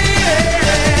receive it.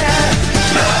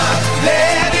 Love,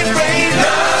 let it rain,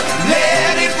 love,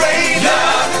 let it rain,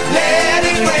 love, let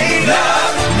it rain,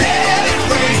 love, let it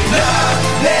rain, love,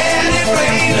 let it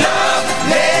rain, love,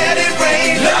 let it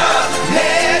rain, love,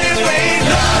 let it rain,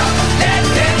 love,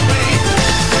 let it rain.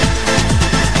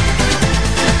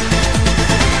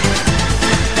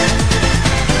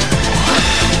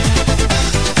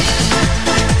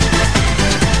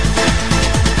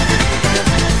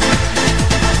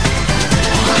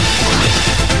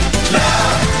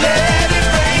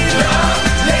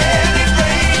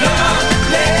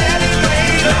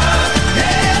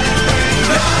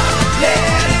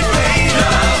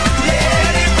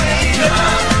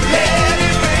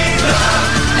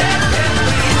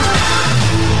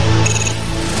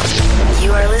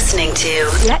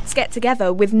 Get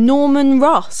Together with Norman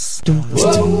Ross. Let's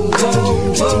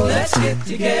get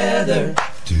together.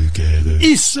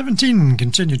 East 17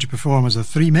 continued to perform as a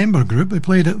three-member group. They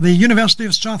played at the University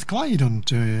of Strathclyde on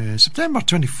September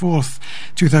 24th,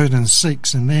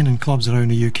 2006, and then in clubs around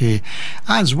the UK,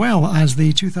 as well as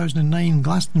the 2009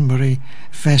 Glastonbury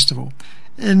Festival.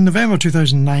 In November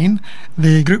 2009,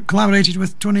 the group collaborated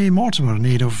with Tony Mortimer in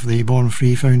aid of the Born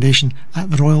Free Foundation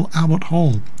at the Royal Albert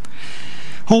Hall.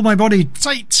 Hold My Body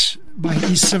Tight by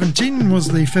East 17 was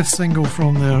the fifth single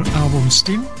from their album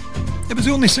Steam. It was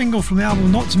the only single from the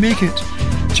album not to make it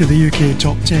to the UK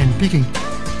Top 10, peaking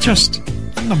just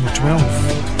at number 12.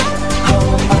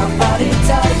 Hold my body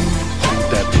tight.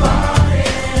 That body,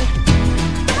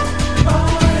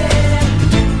 hold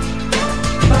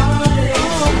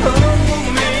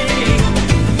me.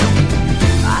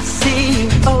 I see you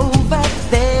over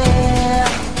there.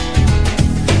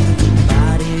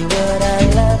 Body, would I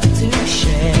love to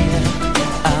share?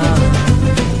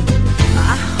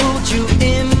 I hold you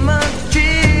in my dream,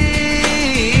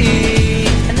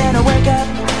 and then I wake up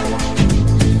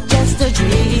just a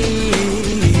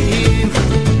dream.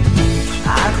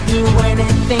 I'd do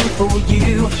anything for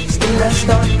you. Still I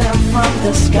start them from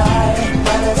the sky,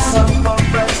 but a song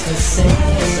for us to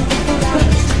sing.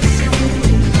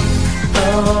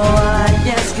 Oh, I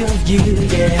ask of you,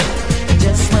 yeah,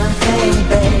 just one thing,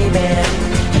 baby.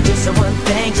 Just a one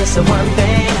thing, just a one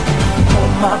thing.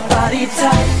 Hold my body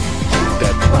tight,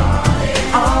 that body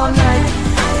all night,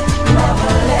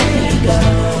 never let me go.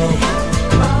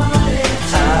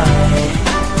 Tight,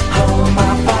 hold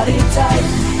my body tight,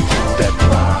 that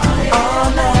body all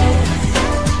night,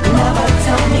 never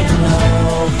tell me no.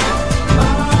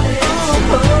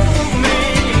 Hold me,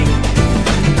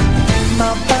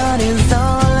 my body's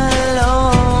all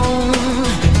alone.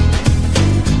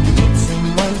 Need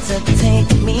someone to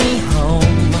take me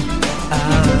home.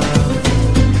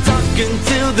 Talking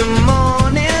till the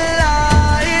morning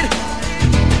light.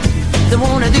 Don't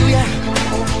wanna do ya,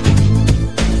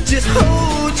 just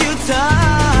hold you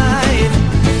tight.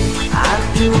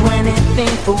 I'd do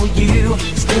anything for you.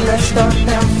 Still I start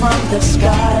them from the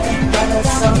sky, but a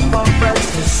song for birds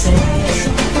to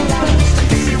sing.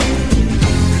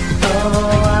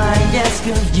 Oh, I ask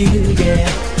of you, yeah,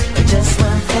 just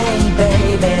one thing,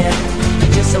 baby.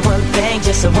 Just a one thing,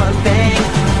 just a one thing.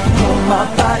 Hold my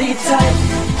body tight,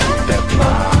 that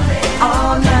body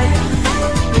all night,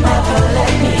 never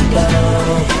let me go.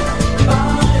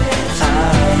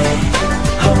 Tight,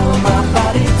 hold my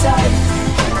body tight,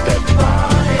 that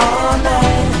body all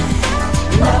night,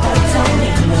 never tell me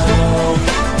no.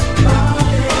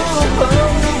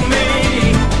 Hold me.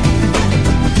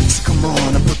 So come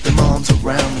on and put them arms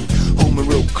around me. Hold me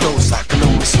real close, I can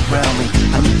always surround me.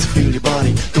 I need to feel your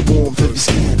body, the warmth of your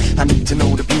skin. I need to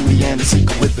know the beauty and the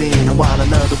secret within. And while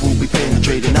another will be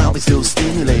penetrating, I'll be still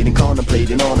stimulating,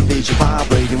 contemplating on a vision,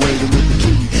 vibrating, waiting with the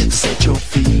key to set your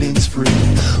feelings free.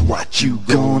 What you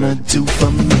gonna do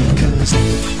for me? Cause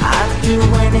I'd do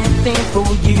anything for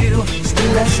you.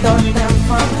 Still I start them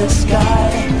from the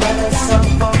sky, but a song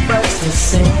for birds to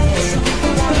sing.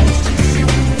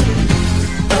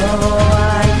 Oh, I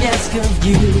ask of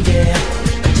you, yeah,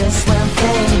 just one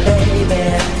thing, baby.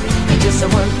 Just a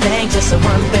one thing, just a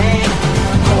one thing.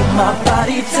 Hold my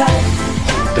body tight,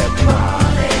 that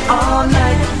body all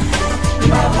night,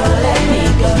 never let me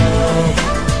go.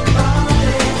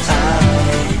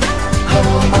 Tight,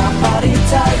 hold my body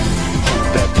tight,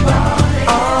 that body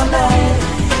all night,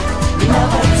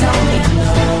 never tell me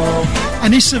no. An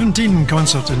East 17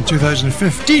 concert in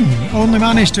 2015 only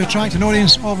managed to attract an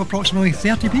audience of approximately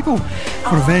 30 people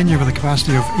for a venue with a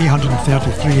capacity of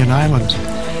 833 in Ireland.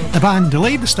 The band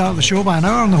delayed the start of the show by an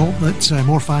hour in the hope that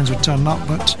more fans would turn up,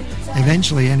 but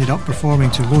eventually ended up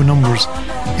performing to low numbers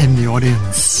in the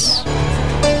audience.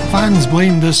 Fans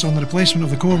blamed this on the replacement of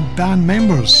the core band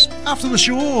members. After the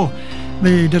show,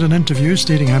 they did an interview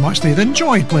stating how much they'd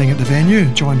enjoyed playing at the venue.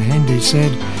 John Hendy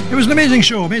said, "It was an amazing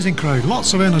show, amazing crowd,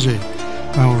 lots of energy."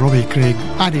 While Robbie Craig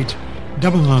added,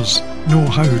 "Dubliners know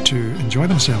how to enjoy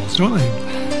themselves, don't they?"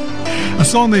 A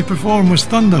song they performed was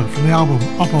Thunder from the album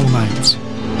Up All Night.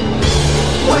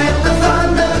 When the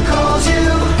thunder calls you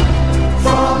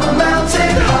from a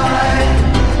mountain high,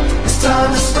 it's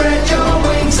time to spread your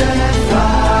wings and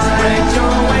fly. Spread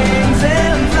your wings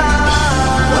and fly.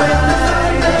 When the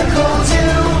thunder calls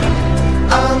you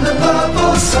on the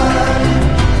purple sun,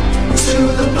 to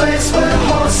the place where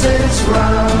horses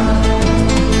run.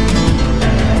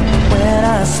 When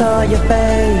I saw your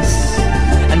face,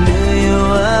 I knew you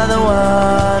were the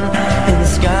one. In the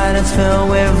sky that's filled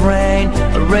with rain,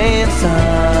 a ray of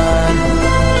sun.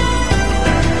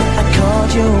 I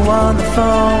called you on the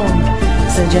phone,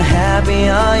 said you're happy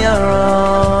on your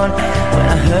own. When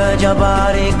I heard your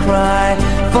body cry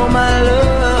for my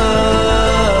love.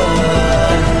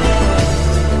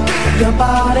 Your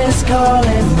body's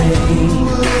calling me,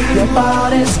 your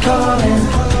body's calling.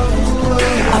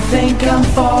 I think I'm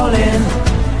falling.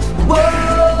 Whoa.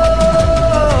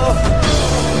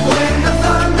 When the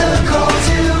thunder calls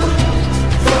you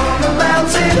from a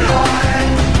mountain high,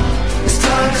 it's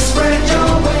time to spread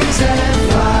your wings and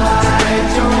fly.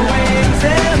 Your wings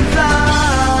and fly.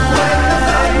 When the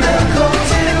thunder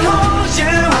calls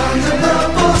you under the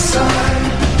bullseye,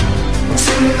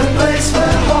 to the place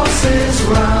where horses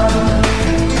run.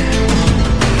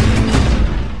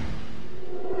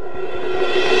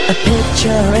 A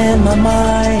picture in my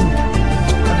mind,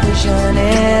 a vision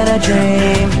in a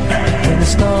dream. When the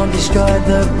storm destroyed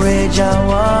the bridge I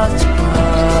walked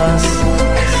across.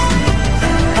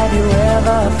 Have you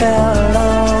ever felt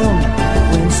alone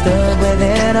when stood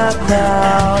within a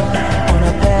crowd on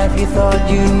a path you thought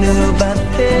you knew but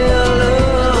feel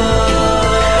lost?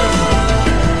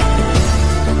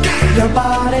 Your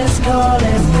body's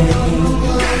calling me,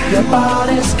 your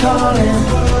body's calling.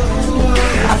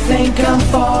 I think I'm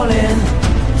falling.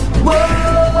 Whoa.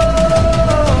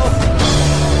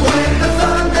 When the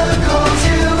thunder calls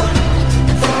you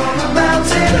from a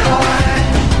mountain high,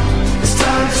 it's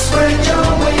time to spread your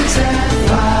wings and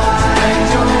fly.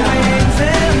 Your wings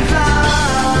and fly.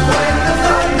 When the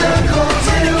thunder calls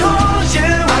you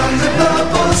under the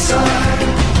bullseye,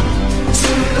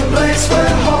 to the place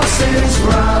where horses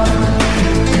run.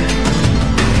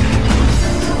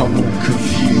 I'm all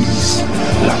confused,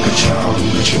 like a child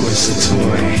with a choice of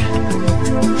toy.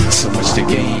 So much to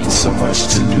gain, so much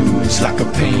to lose, like a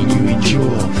pain you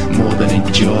endure more than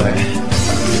enjoy.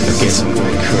 I guess I'm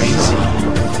going crazy,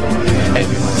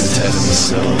 everyone's telling me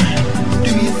so. Do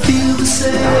you feel the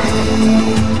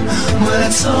same? Well,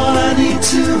 that's all I need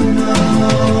to know.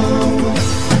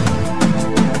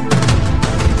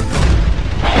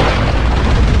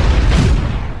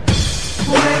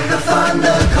 When the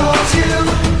thunder calls you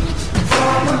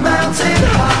from a mountain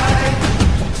high,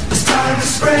 it's time to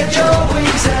spread your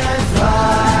wings and fly.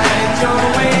 Your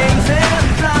wings and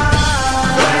fly.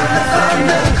 When the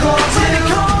thunder calls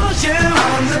you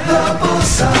under the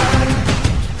bullseye,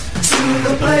 to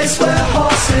the place where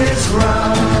horses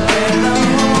run.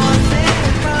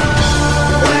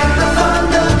 When the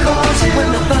thunder calls you, when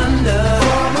the thunder.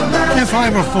 If I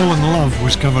Ever Fall in Love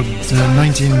was covered in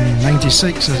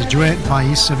 1996 as a duet by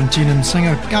East 17 and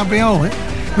singer Gabrielle. It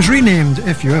was renamed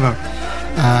If You Ever,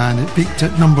 and it peaked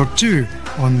at number 2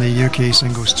 on the UK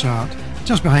singles chart,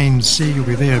 just behind Say You'll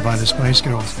Be There by the Spice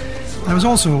Girls. It was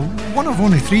also one of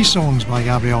only 3 songs by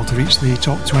Gabrielle to reach the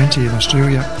top 20 in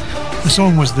Australia. The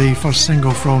song was the first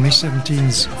single from East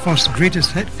 17's first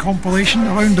greatest hit compilation,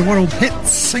 Around the World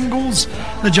Hits Singles,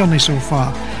 The Journey So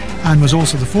Far, and was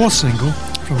also the 4th single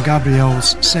from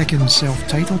Gabrielle's second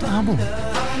self-titled album.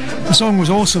 The song was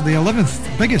also the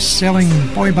 11th biggest selling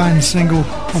boy band single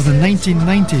of the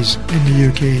 1990s in the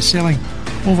UK, selling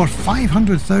over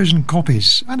 500,000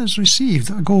 copies, and has received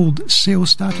a gold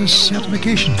sales status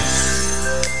certification.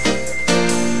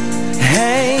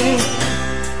 Hey,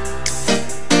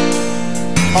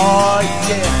 oh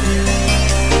yeah,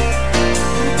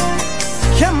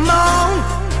 come on,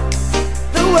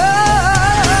 the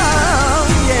world,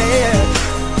 yeah.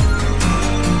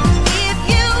 If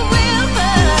you will,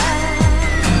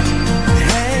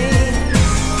 hey,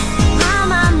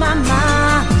 my.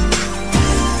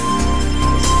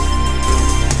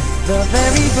 The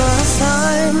very first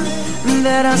time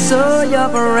that I saw your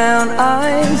brown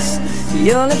eyes,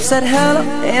 your lips said hello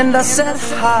and I said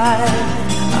hi.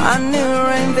 I knew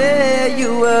right there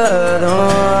you were the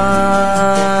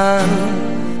one.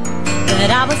 But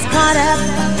I was caught up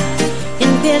in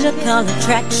physical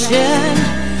attraction,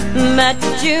 but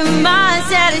to my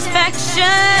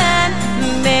satisfaction,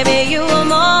 baby, you were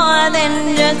more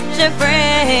than just a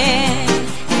friend.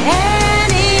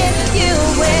 And if you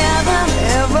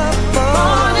ever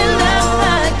fall in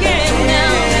love again,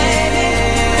 now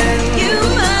you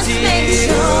must make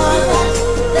sure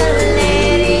the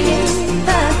lady is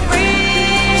the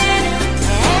friend.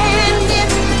 And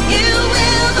if you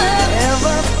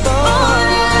ever fall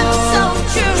in love so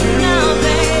true, now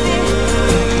baby,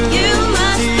 you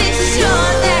must be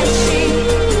sure that she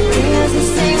feels the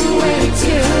same way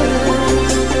too.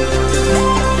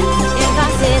 If I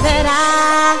say that I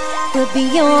could be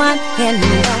your one and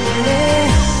only,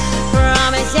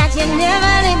 promise that you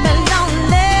never leave me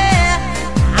lonely.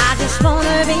 I just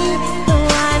wanna be the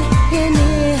one you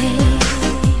need.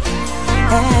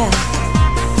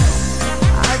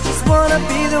 I just wanna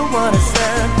be the one to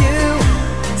serve you.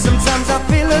 Sometimes I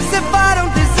feel as if I don't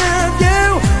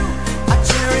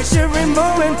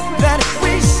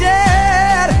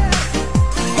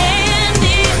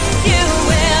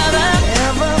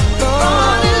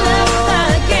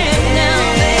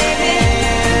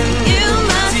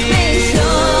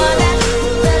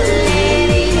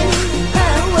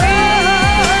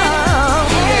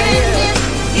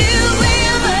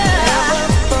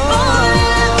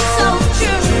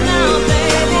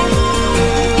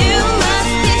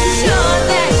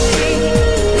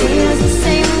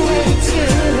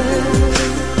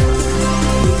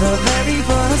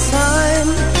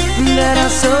that I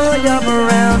saw your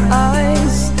brown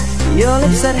eyes. Your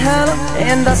lips said hello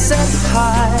and I said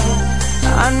hi.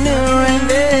 I knew right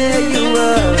there you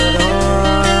were the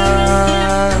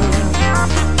one.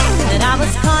 That I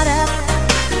was caught up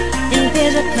in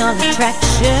physical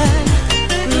attraction,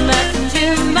 but to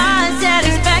my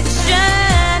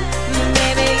satisfaction,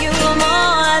 baby, you were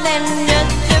more than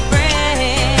just a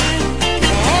friend.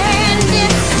 And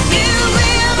if you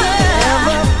ever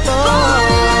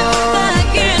fall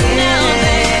again now,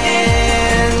 baby,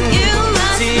 you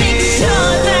must make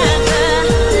sure that the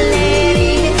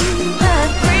lady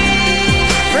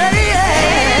agrees.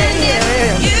 And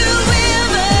if you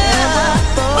ever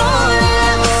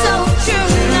fall so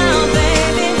true now,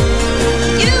 baby,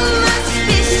 you must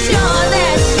be sure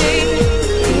that she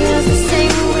feels the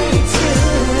same way too.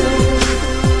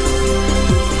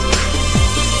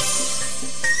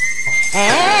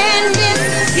 And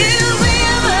if you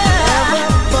ever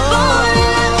fall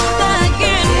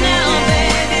again now,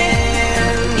 baby,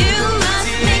 you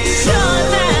must make sure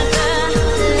that the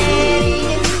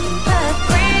lady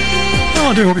agrees.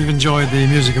 Well, I do hope you've enjoyed the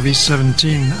music of East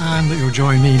 17 and that you'll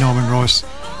join me, Norman Ross,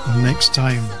 next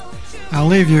time. I'll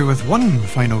leave you with one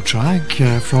final track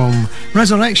from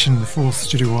Resurrection, the fourth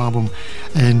studio album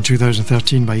in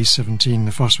 2013 by East 17,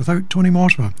 the first without Tony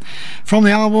Mortimer. From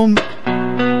the album,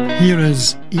 here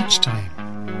is Each Time.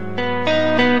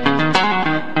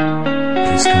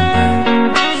 Please come back.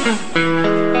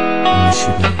 I miss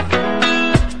you, baby.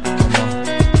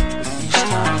 Each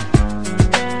time.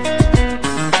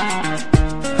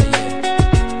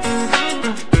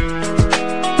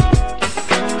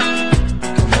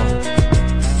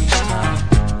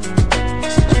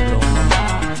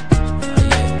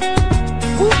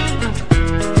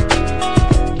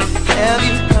 Have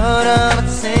you heard of a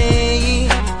saying?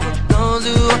 For those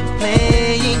who are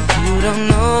playing, you don't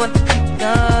know what you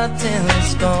got till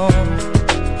it's gone.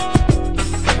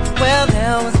 Well,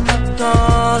 there was my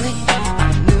darling. I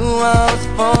knew I was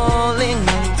falling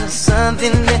into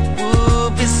something that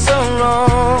would be so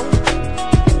wrong.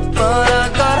 But I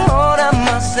got hold of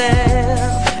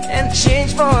myself and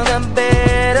changed for the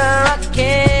better. I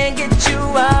can't get you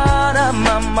out of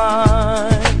my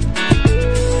mind.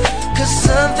 'Cause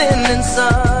something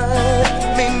inside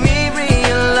made me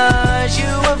realize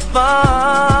you were fine.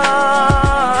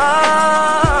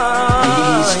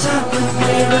 Each time when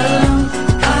we're alone,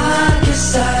 I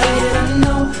guess I didn't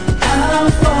know how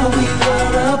far we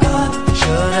were apart.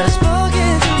 Should have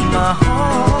spoken to my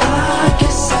heart. I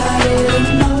guess I didn't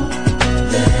know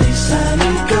that each time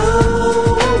you go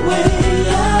away,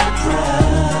 I cry.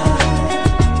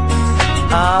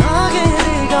 I can't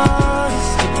think of this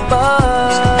goodbye.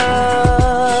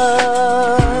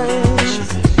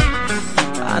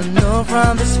 I know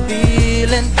from this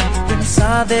feeling,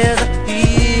 inside there's a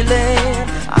feeling.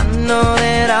 I know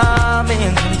that I'm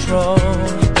in control.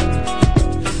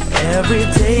 Every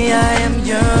day I am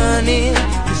yearning,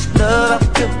 this love I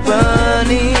feel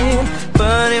burning,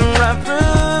 burning right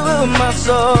through my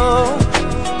soul.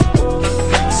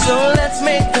 So let's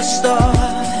make the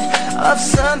start of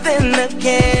something that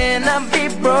cannot be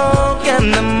broken.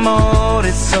 The mold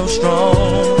is so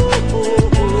strong.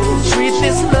 Treat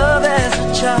this love as a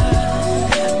child,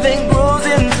 then grows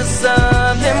into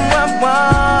something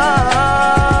worthwhile.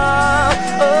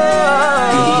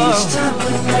 Each time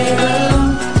when we're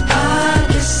alone, I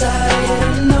guess I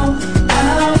didn't know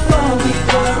how far we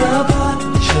were apart.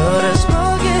 Should have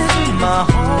spoken to my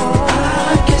heart.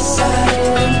 I guess I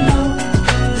didn't know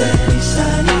that each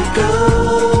time you go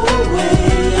away,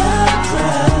 I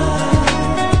cry.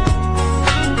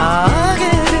 I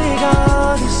can't think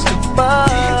of this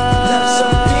goodbye.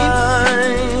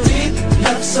 Deep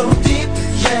love so deep,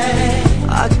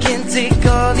 yeah. I can't take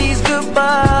all these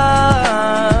goodbyes.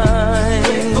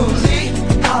 Faithfully,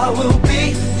 I will be.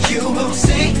 You will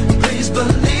see. Please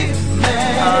believe me.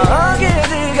 I can't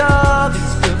take all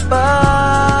these goodbyes.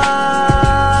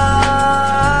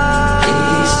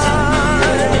 Each time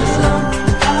we're alone,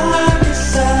 I guess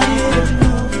I didn't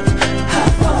know how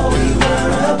far we were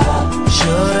apart.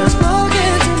 Should have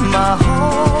spoken to my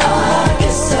heart. I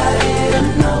guess I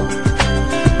didn't know.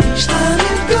 Each time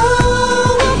you go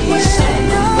away,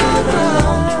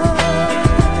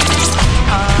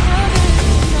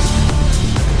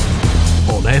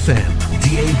 On FM,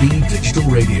 DAB digital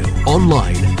radio,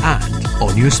 online and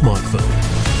on your smartphone.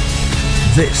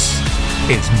 This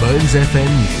is Mearns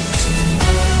FM News.